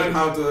 You learn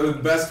how to... The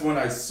best one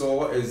I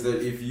saw is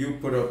that if you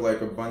put up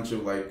like a bunch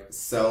of like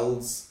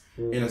cells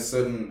in a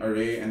certain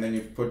array, and then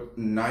you put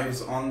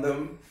knives on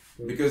them,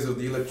 because of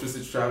the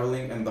electricity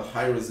traveling and the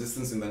high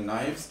resistance in the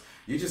knives,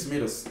 you just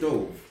made a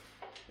stove.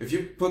 If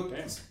you put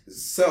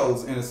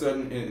cells in a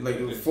certain,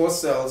 like 4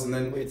 cells, and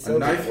then a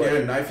knife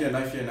here, knife here,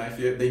 knife here, knife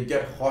here, they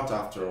get hot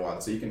after a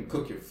while, so you can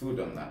cook your food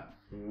on that,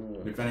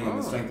 depending on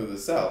the strength of the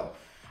cell.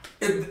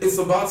 It's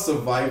about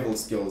survival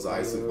skills,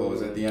 I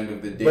suppose, at the end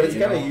of the day. But it's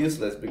kind of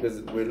useless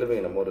because we're living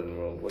in a modern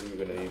world. What are you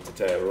going to need to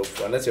tie a rope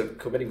for? Unless you're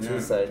committing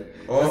suicide.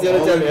 That's the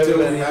only time you're ever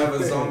going to have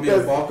a zombie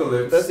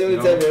apocalypse. That's the only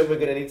time you're ever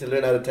going to need to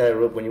learn how to tie a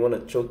rope, when you want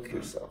to choke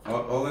yourself.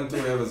 All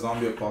until we have a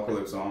zombie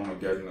apocalypse or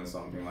Armageddon or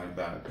something like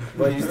that.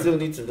 But you still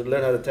need to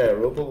learn how to tie a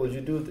rope. What would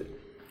you do then?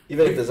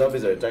 Even if the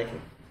zombies are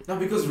attacking? No,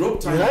 because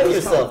rope tying... You hide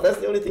yourself. That's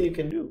the only thing you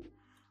can do.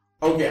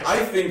 Okay,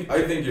 I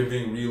think you're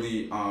being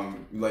really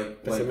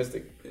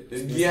pessimistic.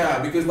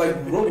 Yeah, because like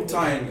rope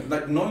tying,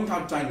 like knowing how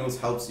to tie knots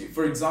helps you.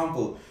 For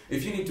example,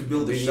 if you need to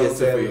build a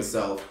shelter for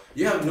yourself,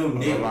 you have no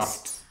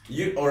nails.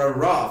 Or a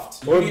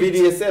raft. Or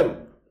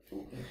BDSM.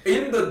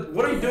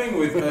 What are you doing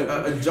with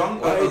a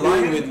jungle? What are you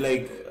doing with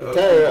like?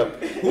 Tie her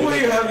up. Who are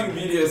you having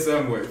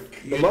BDSM with?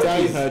 The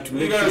monkeys.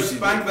 You gotta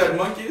spank that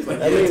monkey? It's like,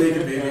 yeah, take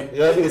it, baby.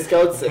 You're having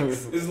scout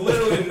sex. It's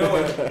literally no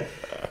one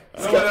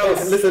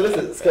else.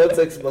 Listen. Scout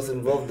sex must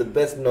involve the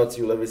best knots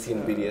you'll ever see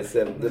in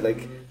BDSM. They're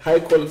like high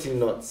quality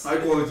knots. High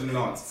quality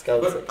knots.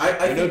 Scout but sex.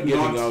 I You're think not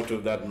getting out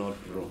of that knot,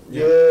 bro.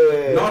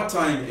 Yeah. Knot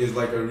tying is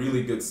like a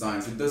really good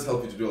science. It does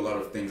help you to do a lot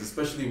of things,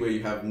 especially where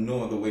you have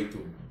no other way to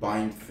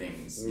bind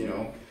things. You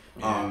know.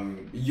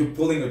 You're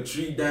pulling a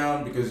tree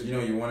down because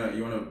you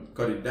wanna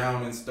cut it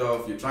down and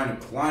stuff. You're trying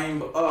to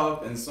climb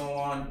up and so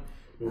on.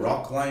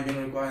 Rock climbing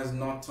requires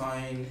knot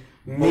tying.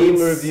 Meme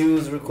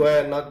reviews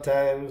require knot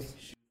times.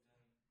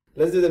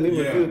 Let's do the meme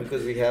review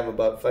because we have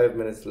about 5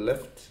 minutes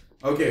left.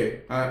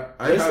 Okay,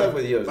 Let's start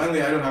with yours.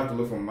 Finally, I don't have to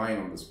look for mine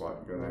on the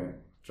spot because I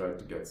tried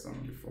to get some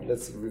before.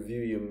 Let's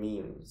review your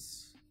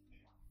memes.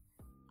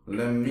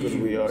 Because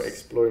we are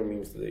exploring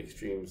memes to the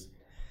extremes.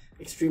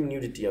 Extreme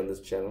nudity on this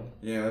channel.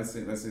 Yeah, let's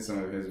see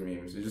some of his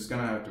memes. You're just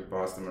gonna have to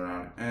pass them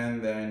around,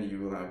 and then you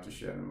will have to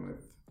share them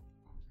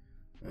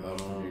with our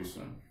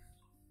producer.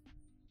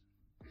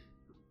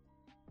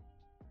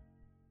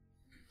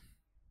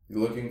 You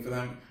looking for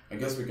them? I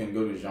guess we can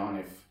go to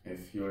Jean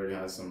if he already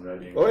has some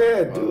ready. Oh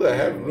yeah, I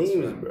have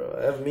memes, bro.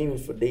 I have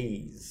memes for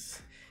days.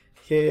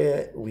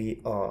 Here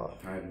we are.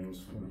 I have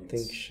memes for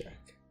days.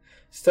 ThinkShack.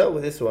 Start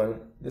with this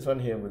one. This one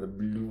here with the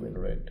blue and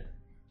red.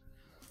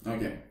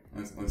 Okay,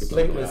 let's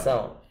play it with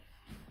sound.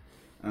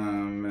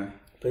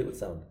 Play it with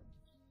sound.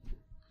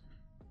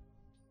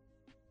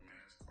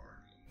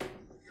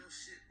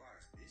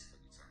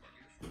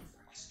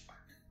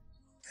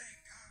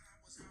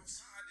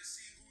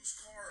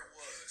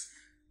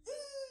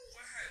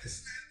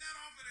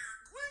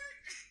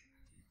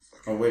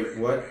 Oh wait,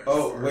 what?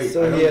 Oh wait,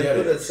 so I don't he had get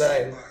put it. a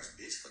sign.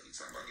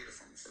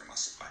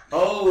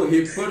 Oh,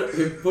 he put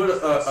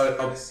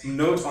a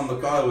note on the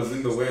car that was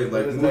in the way,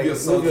 like move your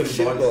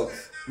shit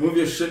box. Move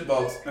your shit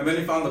box, and then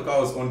he found the car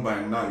was owned by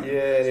a nun.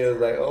 Yeah, and he was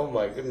like, oh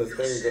my goodness,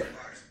 thank God.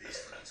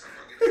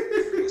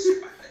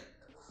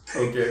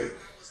 Okay.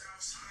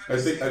 I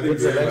think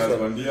Graham has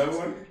one. Do you have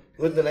one?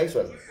 What's the next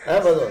one? I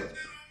have another one.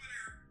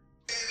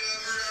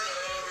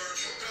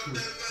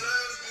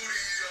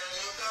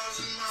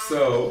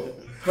 So,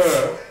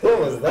 her. What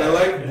was that? I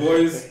like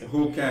boys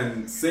who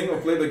can sing or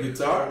play the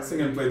guitar,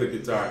 sing and play the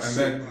guitar, and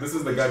then this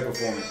is the guy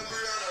performing.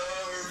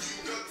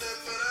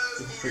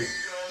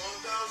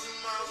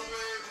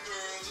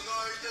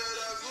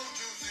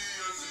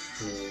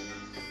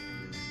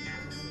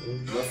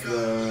 What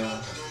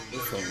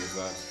song is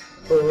that?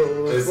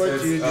 Oh, it's what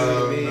you do to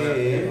me.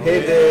 Hey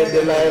there,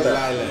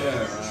 Delilah.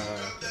 Yeah.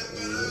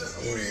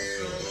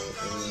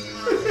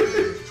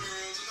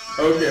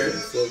 Okay.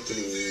 So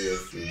pretty,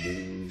 yes you do.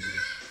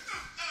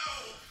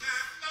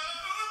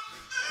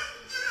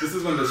 This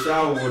is when the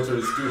shower water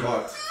is too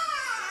hot.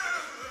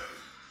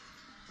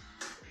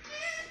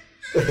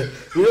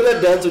 You know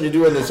that dance when you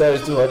do when the shower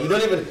is too hot? You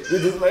don't even, you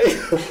just like,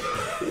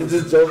 you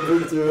just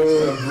jumping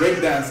through. A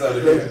break dance out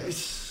of here.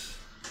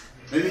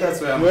 Maybe that's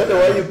why I'm. You wonder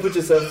why you put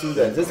yourself through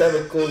that. Just have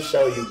a cold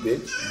shower, you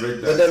bitch.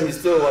 But then you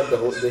still want the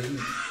heat.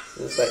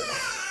 It's like.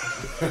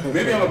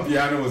 Maybe I'm a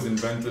piano was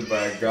invented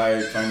by a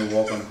guy trying to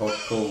walk on hot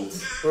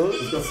coals.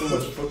 He's got so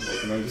much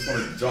footwork, you just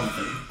want to jump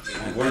and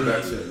avoid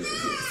that shit.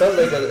 Sounds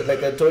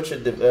like a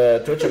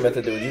torture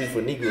method they would use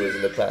for Negroes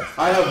in the past.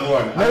 I have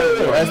one.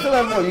 No, I still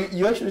have more.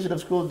 You actually should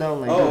have scrolled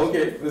down like this. Oh,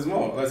 okay. There's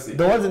more. Let's see.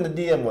 The ones in the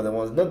DM were the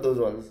ones, not those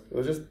ones. It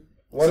was just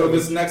one. So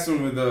this next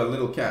one with the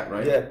little cat,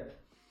 right? Yeah.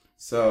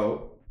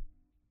 So.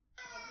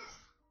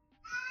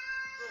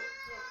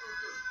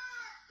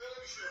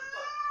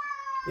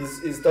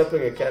 He's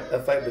stopping a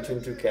fight between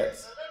two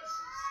cats.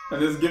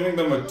 And he's giving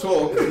them a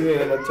talk. He's giving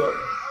them a talk.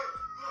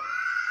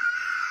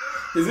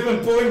 He's even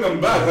pulling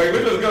them back. Like, we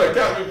just got a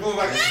cat, we pull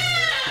back.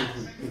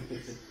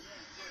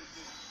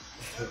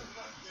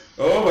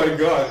 Oh my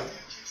god.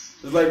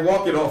 It's like,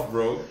 walk it off,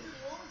 bro.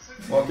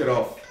 Walk it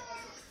off.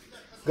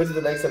 Go to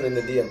the next one in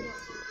the DM.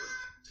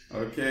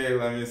 Okay,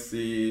 let me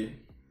see.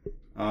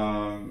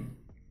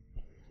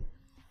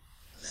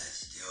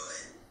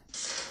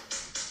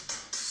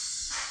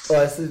 Oh,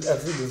 I've seen this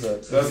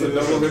one. That's a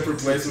double hip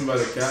replacement by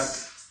the cat.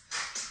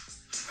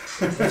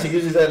 She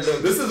gives you that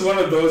look. This is one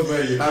of those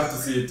where you have to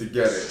see it to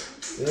get it.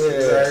 Yeah.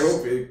 So I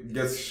hope it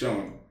gets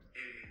shown.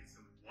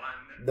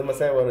 The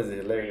Maasai one is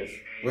hilarious.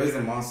 Where's the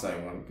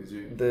Maasai one? Could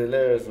you? The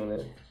hilarious one.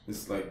 Yeah.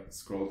 Just like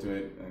scroll to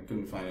it. I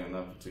couldn't find it on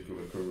that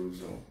particular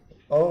perusal.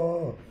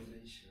 Oh.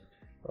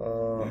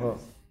 Uh-huh.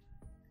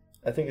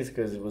 I think it's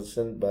because it was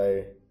sent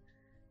by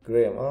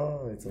Graham.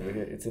 Oh, it's over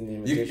here. It's in the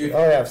invitation.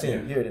 Oh yeah, I've seen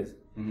it. Here it is.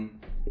 Mm-hmm.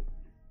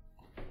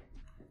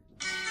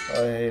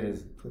 Oh yeah, here it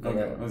is.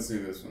 Okay, let's see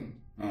this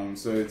one.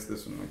 So it's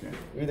this one, okay.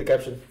 Read the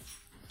caption.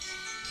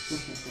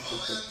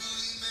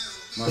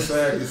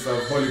 Masaya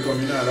kisapoli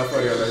komina alafu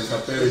realize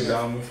haperi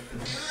damu.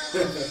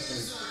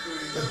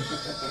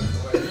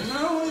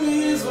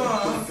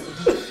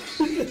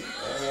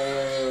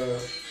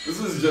 This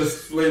is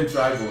just plain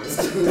tribalist.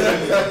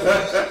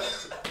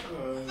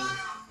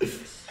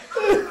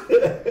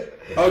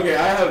 Okay,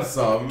 I have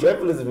some.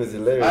 Tribalism is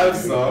hilarious. I have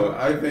some.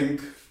 I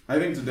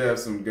think today I have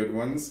some good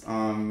ones.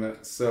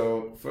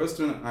 So first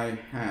one I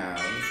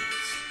have.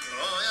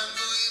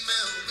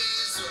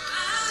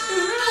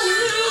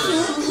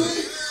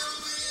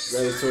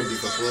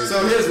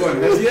 So here's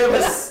one. Have you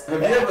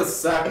ever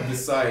sat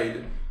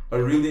beside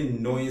a really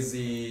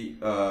noisy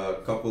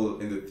couple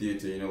in the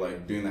theater? You know,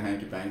 like doing the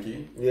hanky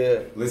panky.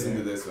 Yeah. Listen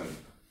to this one.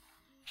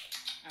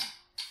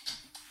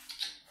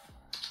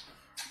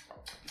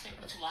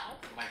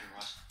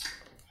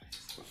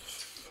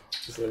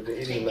 It's like they're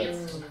eating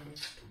nuts.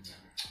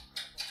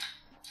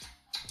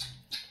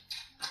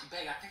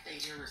 I think they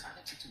hear us. I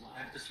think it's too loud. I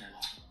have to turn it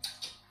off.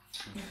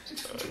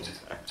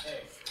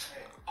 Hey.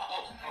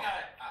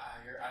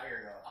 I hear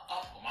y'all.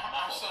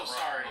 I'm so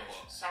sorry.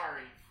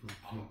 Sorry.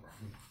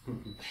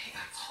 Hey, I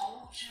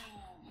told you.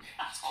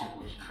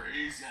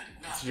 Crazy.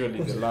 It's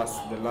really the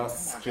last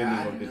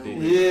screening of the day.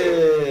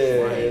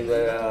 Yeah.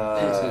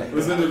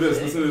 Listen to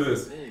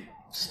this.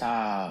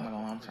 Stop.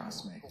 I'm trying to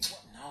smack you.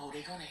 No,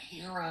 they're gonna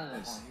hear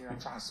us. I'm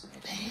trying to smack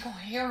you. They gonna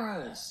hear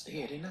us.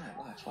 Yeah, they not.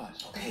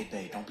 Watch.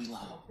 Babe, don't be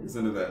loud.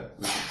 Listen to that.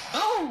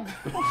 Oh!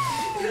 Oh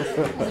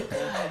my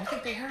God, you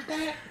think they heard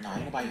that? No,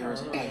 ain't nobody heard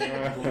us.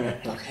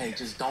 Okay,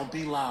 just don't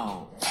be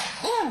loud.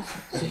 Ooh!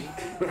 See?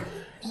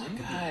 Oh my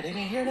God, they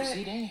didn't hear that?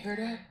 See, they didn't hear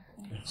that?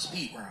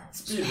 Speed round.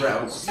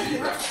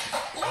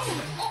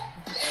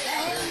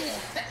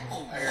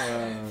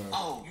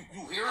 Oh,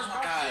 you hear us,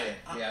 my guy?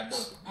 Yeah, I do.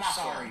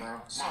 Sorry,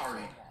 bro.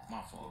 Sorry.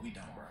 My fault. We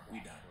done, bro.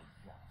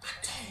 I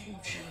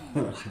told you.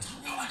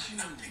 I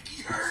think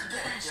he heard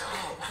that, yo.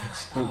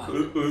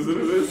 Listen to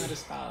this. You gotta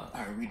stop.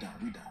 Alright, we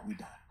done.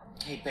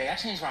 Hey, babe, I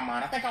changed my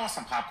mind. I think I want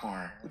some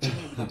popcorn. What you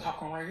mean? We got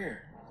popcorn right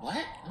here.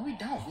 What? No, we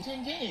don't. We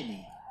didn't get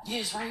any. Yeah,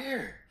 it's right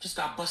here. Just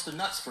gotta bust the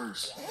nuts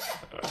first.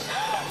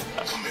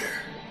 Come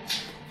here.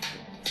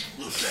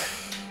 Look that.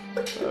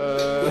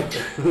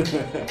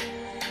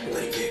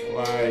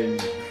 Wine.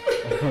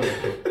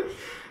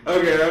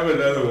 Okay, I have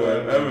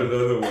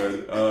another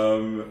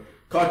one.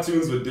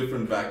 Cartoons were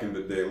different back in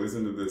the day.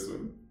 Listen to this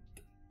one.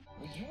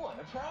 You won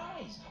a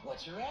prize.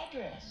 What's your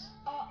address?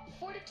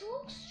 42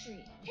 Oak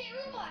Street. Hey,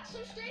 Robot,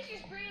 some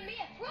stranger's bringing me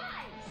a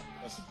prize.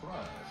 A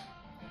surprise?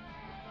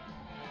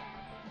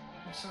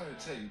 I'm sorry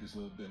to tell you this,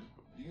 little Billy.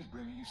 He's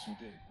bringing you some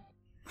dick.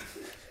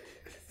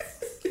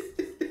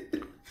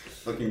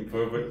 Fucking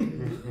perfect.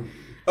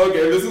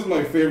 Okay, this is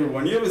my favorite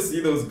one. You ever see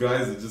those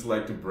guys that just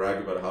like to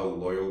brag about how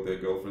loyal their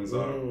girlfriends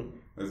are?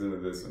 Listen to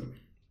this one.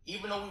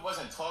 Even though we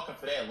wasn't talking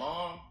for that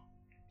long,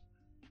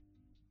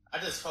 I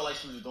just felt like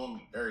she was doing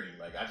me dirty.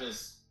 Like, I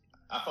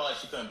felt like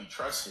she couldn't be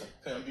trusted.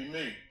 Couldn't be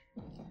me.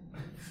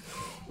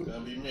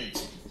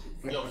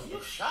 Yo, you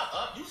shut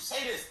up. You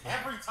say this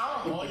every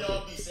time. All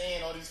y'all be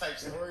saying all these type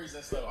stories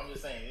and stuff. I'm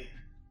just saying,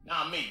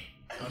 not me.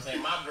 You know what I'm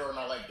saying? My girl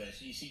not like that.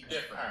 She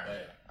different.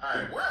 All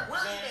right. Where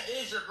even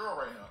is your girl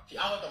right now? She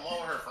out at the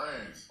mall with her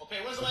friends.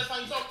 Okay, when's the last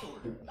time you talked to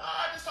her? Nah,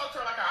 I just talked to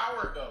her like an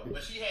hour ago.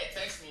 But she had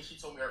texted me and she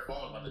told me her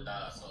phone was about to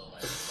die. So,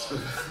 like,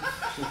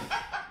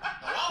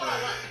 why would I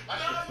lie?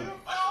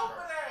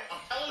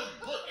 I'm telling you,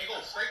 look, it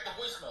goes straight to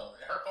voicemail.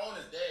 Her phone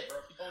is dead,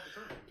 bro. She told the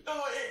truth.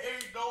 No, it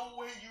ain't no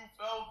way you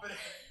fell for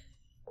that.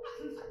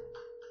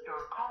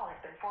 Your call has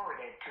been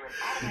forwarded to an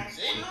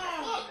automatic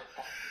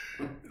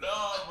No,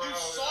 bro. You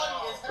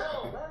salty as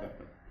hell, bro.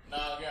 No,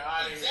 get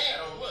out of here.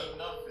 That don't mean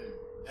nothing.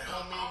 That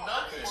don't mean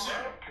nothing.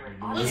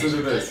 Listen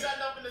to this. You got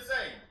nothing to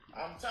say.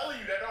 I'm telling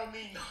you, that don't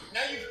mean nothing.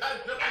 Now you got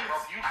nothing to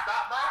say. You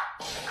stop, bro.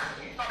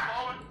 You stop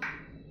calling.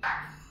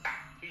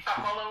 You stop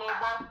calling, little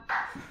bro.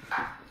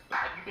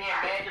 Like, you being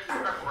mad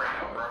disrespectful right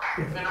now, bro.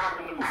 You're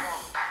interrupting the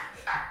performance.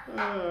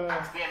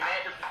 Being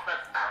mad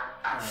disrespectful, bro.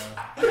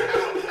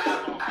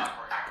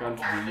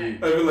 Can't be you.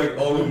 I feel like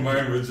all of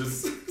mine were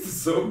just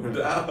so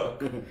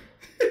down.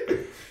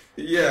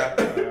 Yeah,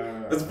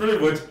 that's pretty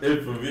much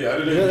it for me. I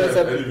didn't even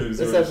have any of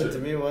this happened to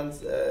me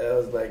once. I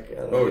was like, I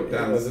don't know,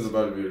 damn, this is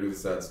about to be a really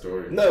sad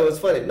story. No, it was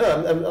funny.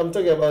 No, I'm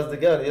talking about the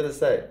guy on the other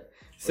side.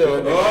 So,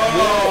 you're the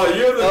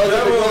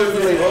devil!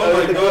 Oh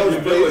my god,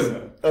 you're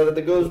villain! I was at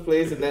the girl's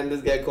place, and then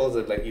this guy calls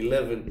at like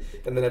 11,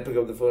 and then I pick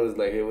up the phone. It's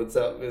like, hey, what's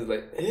up? He's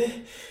like,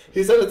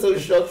 he sounded so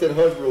shocked and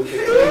heartbroken.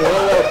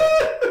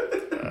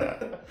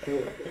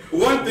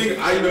 One thing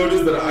I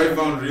noticed that I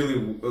found really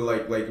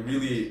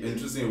really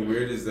interesting and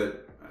weird is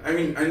that, I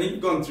mean, and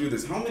you've gone through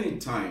this. How many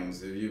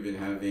times have you been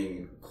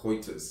having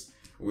coitus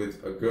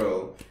with a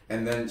girl,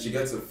 and then she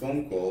gets a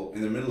phone call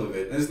in the middle of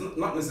it, and it's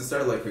not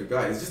necessarily like a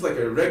guy, it's just like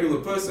a regular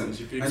person,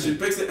 she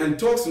picks it and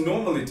talks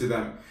normally to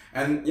them,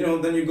 and you know,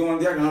 then you go on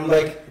the act, and I'm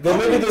like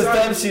maybe this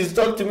time she's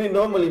talked to me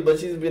normally, but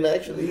she's been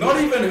actually not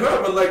even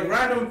her, but like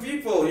random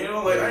people, you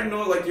know, like I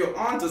know, like your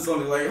aunt or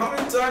something. Like, how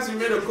many times you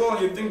made a call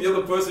and you think the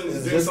other person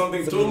is doing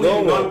something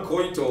totally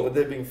non-coital, but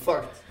they're being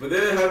fucked, but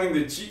they're having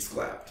their cheeks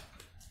clapped,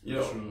 you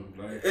know. True,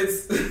 like,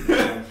 it's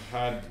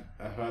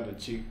I've had a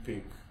cheek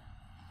pic.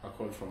 I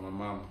called from my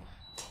mom.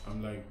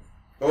 I'm like,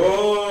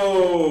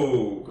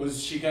 because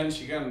she can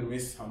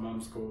miss her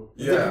mom's call.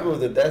 Yeah, people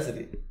with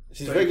audacity.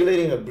 She's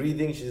regulating her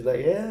breathing. She's like,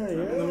 yeah. In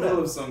the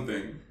middle of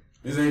something.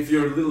 It's like if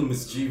you're a little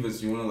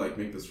mischievous, you want to like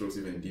make the strokes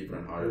even deeper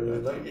and harder.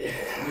 Okay.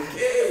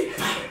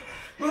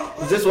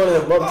 You just want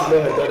your mom to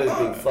know her daughter is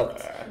being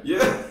fucked.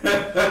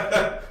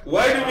 Yeah.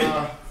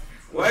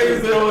 Why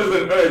is there always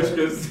an urge?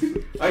 Because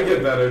I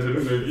get that urge. I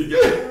don't know if you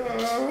get it.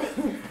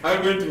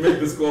 I'm going to make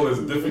this call as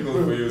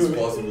difficult for you as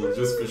possible,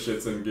 just for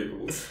shits and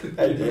giggles.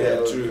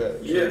 True.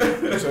 Yeah.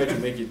 Try to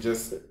make it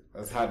just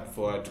as hard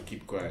for her to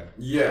keep quiet.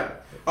 Yeah.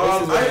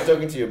 This is when you're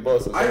talking to your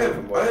boss. I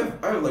have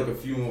like a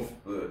few more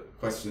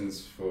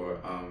questions for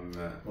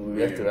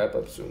we have to wrap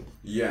up soon.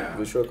 Yeah.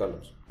 With short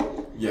condoms.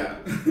 Yeah.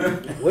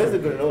 Where's the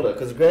granola?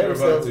 Because Graham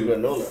sells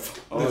granola.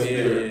 Oh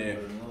yeah.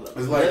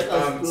 It's like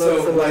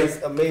so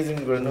like amazing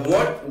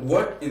granola.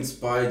 What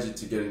inspired you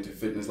to get into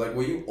fitness? Like,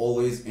 were you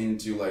always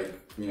into like,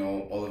 you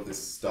know, all of this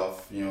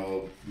stuff, you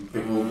know,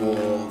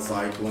 pickleball,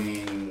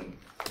 cycling,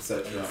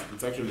 etc.?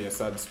 It's actually a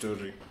sad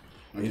story.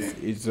 Okay.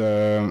 It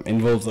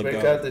involves a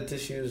Break girl. out the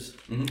tissues.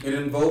 Mm-hmm. It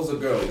involves a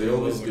girl. They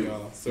always do.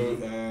 So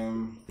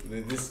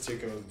this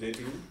chick I was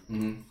dating.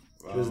 Mm-hmm.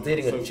 She was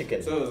dating a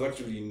chicken. So it was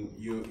actually in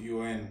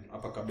UN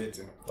Upper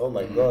Kabete. Oh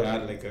my god! I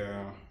had like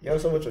a. You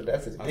have so much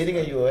audacity. Dating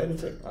a UN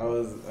chick. I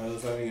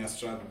was having a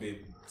strap babe.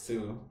 So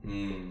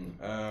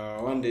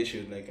one day she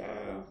was like,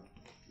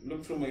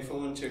 look through my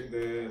phone, check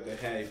the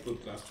hair I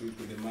put last week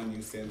with the man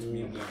you sent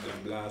me, blah blah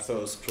blah. So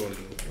I was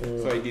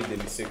scrolling. So I did the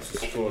mistake to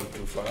scroll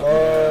too far.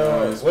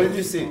 What did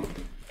you see?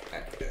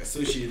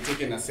 So she had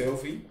taken a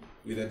selfie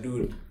with a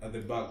dude at the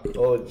back.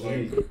 Oh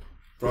gee.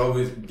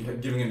 Probably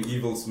giving an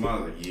evil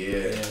smile, like,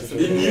 yeah. So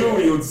he knew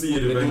he would see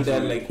it the eventually. dude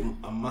had like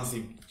a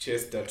massive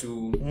chest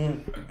tattoo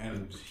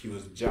and he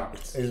was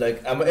jacked. He's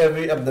like, I'm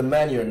the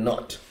man you're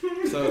not.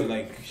 So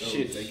like,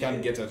 shit, I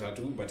can't get a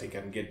tattoo, but I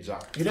can get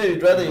jacked. You know,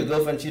 you'd rather your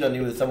girlfriend cheat on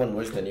you with someone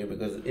worse than you,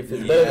 because if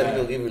it's better than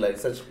he'll give you like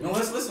such. No,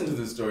 let's listen to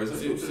this story. So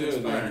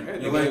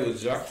like, the guy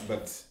was jacked,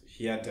 but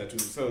he had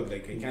tattoos. So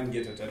like, I can't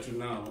get a tattoo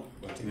now,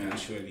 but I can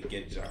surely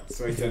get jacked.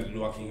 So I started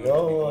working on it.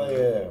 Oh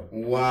yeah.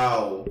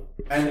 Wow.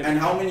 And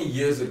how many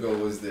years ago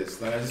was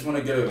this? Like, I just want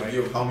to get a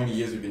view of how many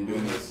years you've been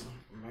doing this.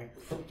 Like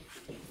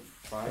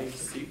 5,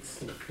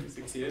 6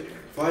 years.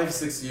 5,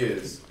 6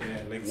 years.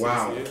 Yeah, like 6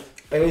 Wow. years.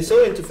 And he's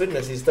so into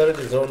fitness, he started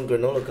his own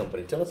granola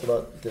company. Tell us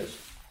about this.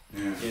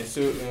 Yeah.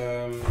 So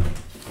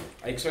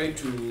I try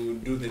to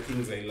do the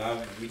things I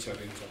love, which are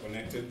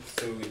interconnected.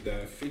 So with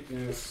the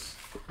fitness,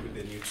 with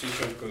the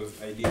nutrition,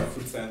 because I did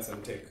food science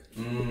and tech.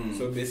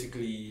 So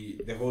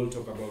basically, the whole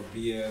talk about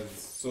beers.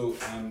 So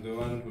I'm the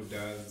one who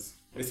does.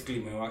 Basically,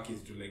 my work is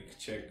to like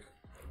check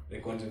the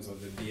contents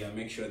of the beer,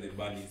 make sure the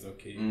barley is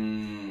okay.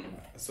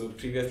 So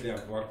previously,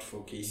 I've worked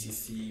for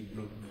KCC,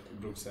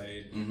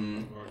 Brookside.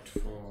 I've worked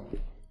for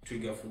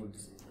Trigger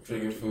Foods.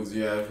 Trigger Foods,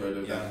 yeah, I've heard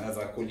of that. As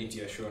a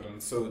quality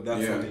assurance. So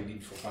that's what I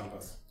did for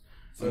campus.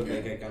 So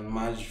like I can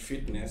merge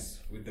fitness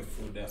with the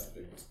food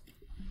aspect.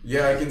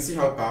 Yeah, I can see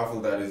how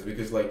powerful that is,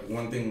 because like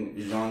one thing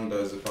Jean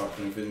does apart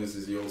from fitness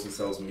is he also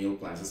sells meal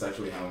plans. That's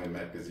actually how we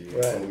met, because he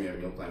sold me a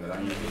meal plan that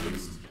I never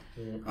used.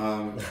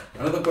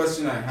 Another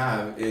question I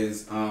have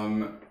is,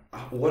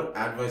 what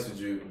advice would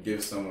you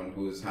give someone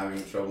who's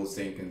having trouble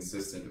staying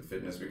consistent with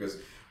fitness? Because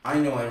I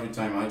know every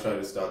time I try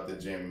to start the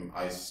gym,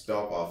 I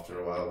stop after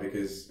a while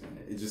because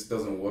it just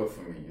doesn't work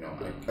for me. You know,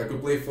 I could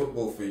play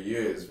football for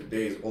years, for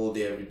days, all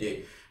day, every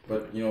day.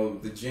 But, you know,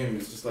 the gym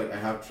is just like I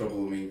have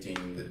trouble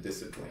maintaining the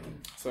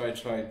discipline. So I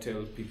try to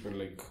tell people,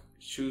 like,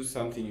 choose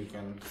something you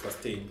can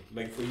sustain.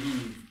 Like for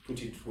you,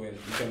 put it well.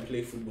 You can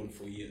play football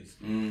for years.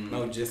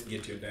 Now just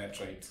get your diet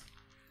right.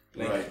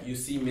 Like you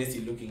see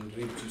Messi looking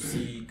ripped, you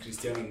see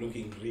Cristiano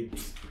looking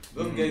ripped.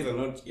 Those guys are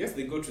not, yes,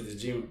 they go to the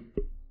gym,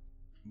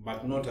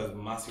 but not as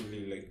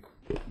massively like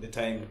the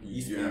time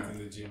he spends in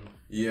the gym.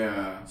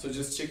 Yeah. So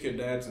just check your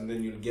diet and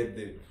then you'll get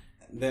there.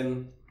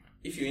 Then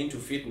if you're into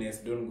fitness,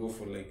 don't go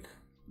for like,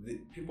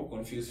 people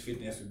confuse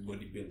fitness with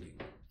bodybuilding.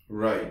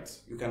 Right.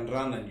 You can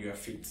run and you are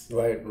fit.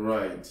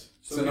 Right.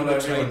 So not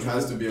everyone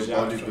has to be a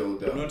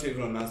bodybuilder. Not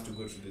everyone has to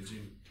go to the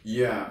gym.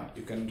 Yeah.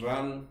 You can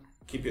run,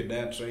 keep your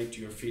diet right,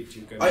 you're fit,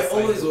 you can I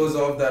always was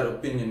of that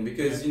opinion,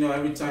 because you know,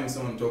 every time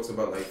someone talks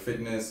about like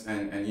fitness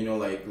and you know,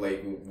 like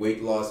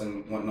weight loss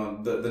and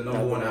whatnot, the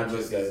number one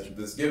advice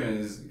that's given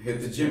is hit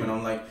the gym. And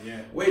I'm like,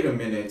 wait a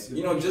minute,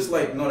 you know, just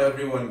like not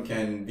everyone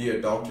can be a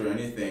doctor or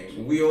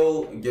anything, we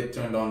all get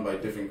turned on by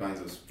different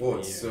kinds of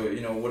sports. So you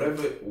know,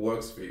 whatever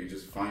works for you,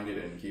 just find it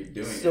and keep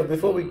doing it. So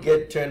before we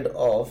get turned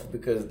off,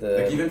 because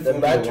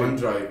the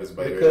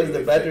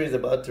battery is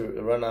about to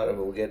run out and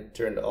we'll get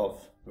turned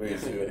off very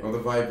soon. Or the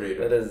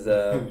vibrator. Let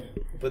us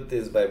put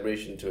this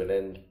vibration to an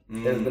end.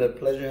 It's been a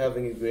pleasure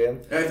having you, Graham.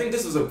 I think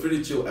this was a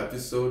pretty chill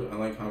episode. I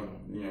like how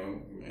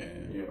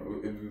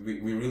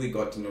we really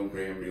got to know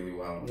Graham really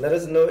well. Let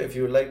us know if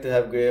you would like to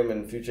have Graham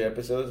in future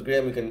episodes.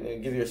 Graham, you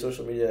can give your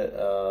social media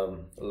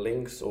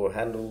links or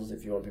handles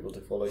if you want people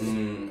to follow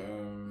you.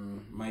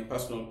 My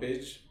personal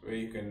page where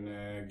you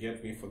can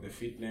get me for the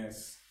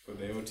fitness, for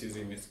the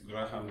autism, is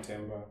Graham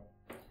Temba.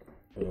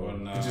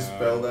 Could you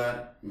spell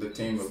that? The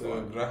Temba so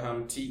part.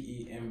 Graham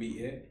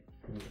TEMBA.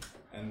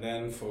 And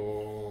then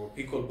for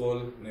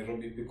pickleball,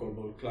 Nairobi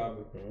Pickleball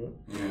Club,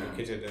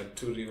 located at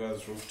Two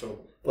Rivers Rooftop.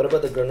 What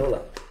about the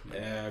granola?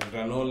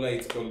 Granola,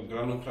 it's called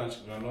Grano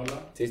Crunch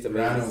Granola. Taste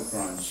Grano amazing.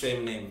 Crunch.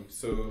 Same name.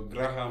 So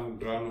Graham,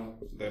 Grano,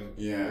 then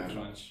the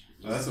Crunch.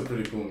 Oh, that's a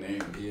pretty cool name.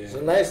 Yeah. It's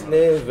a nice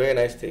name, very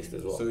nice taste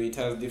as well. So it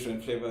has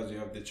different flavors. You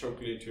have the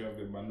chocolate, you have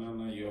the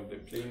banana, you have the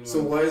plain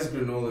So one. why is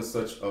granola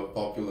such a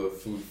popular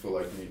food for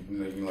like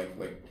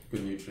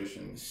good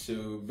nutrition?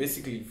 So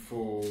basically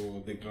for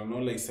the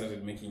granola, I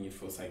started making it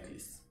for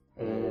cyclists.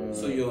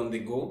 So you're on the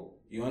go,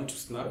 you want to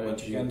snack,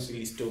 but you can't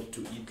really stop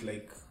to eat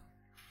like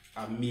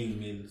a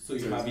meal. So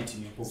you have it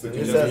in your pocket.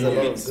 This has a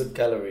lot of good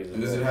calories.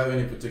 And does it have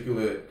any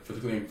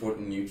particularly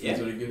important nutrients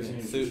that it gives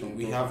you? So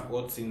we have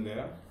oats in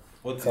there.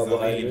 Oats is a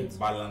really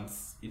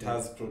balance. It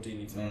has protein.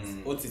 It has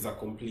oats is a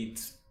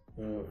complete.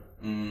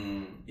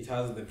 It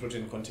has the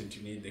protein content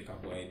you need, the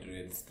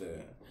carbohydrates,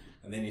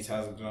 and then it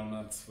has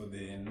groundnuts for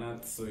the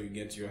nuts, so you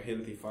get your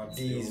healthy fats.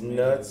 These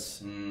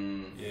nuts.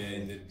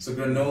 So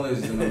granola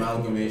is an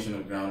amalgamation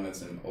of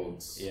groundnuts and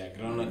oats. Yeah,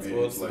 groundnuts,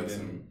 oats, like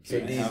and so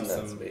then these have nuts,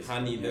 some basically.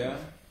 honey there,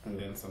 and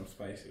then some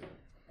spices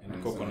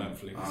and coconut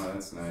flakes. Ah,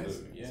 that's nice.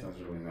 So, Sounds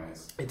really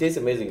nice. It tastes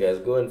amazing, guys.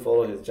 Go and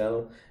follow his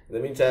channel. In the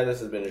meantime, this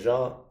has been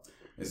Jean.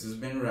 This has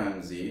been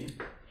Ramsey.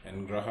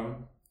 And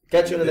Graham.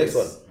 Catch you in the next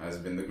one. Has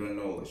been the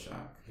Granola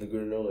Shack. The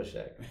Granola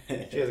Shack.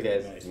 Cheers,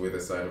 guys. With a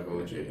side of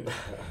OJ.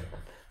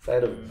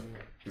 Side of.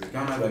 Because you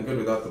can't have the good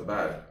without the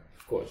bad.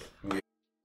 Of course. We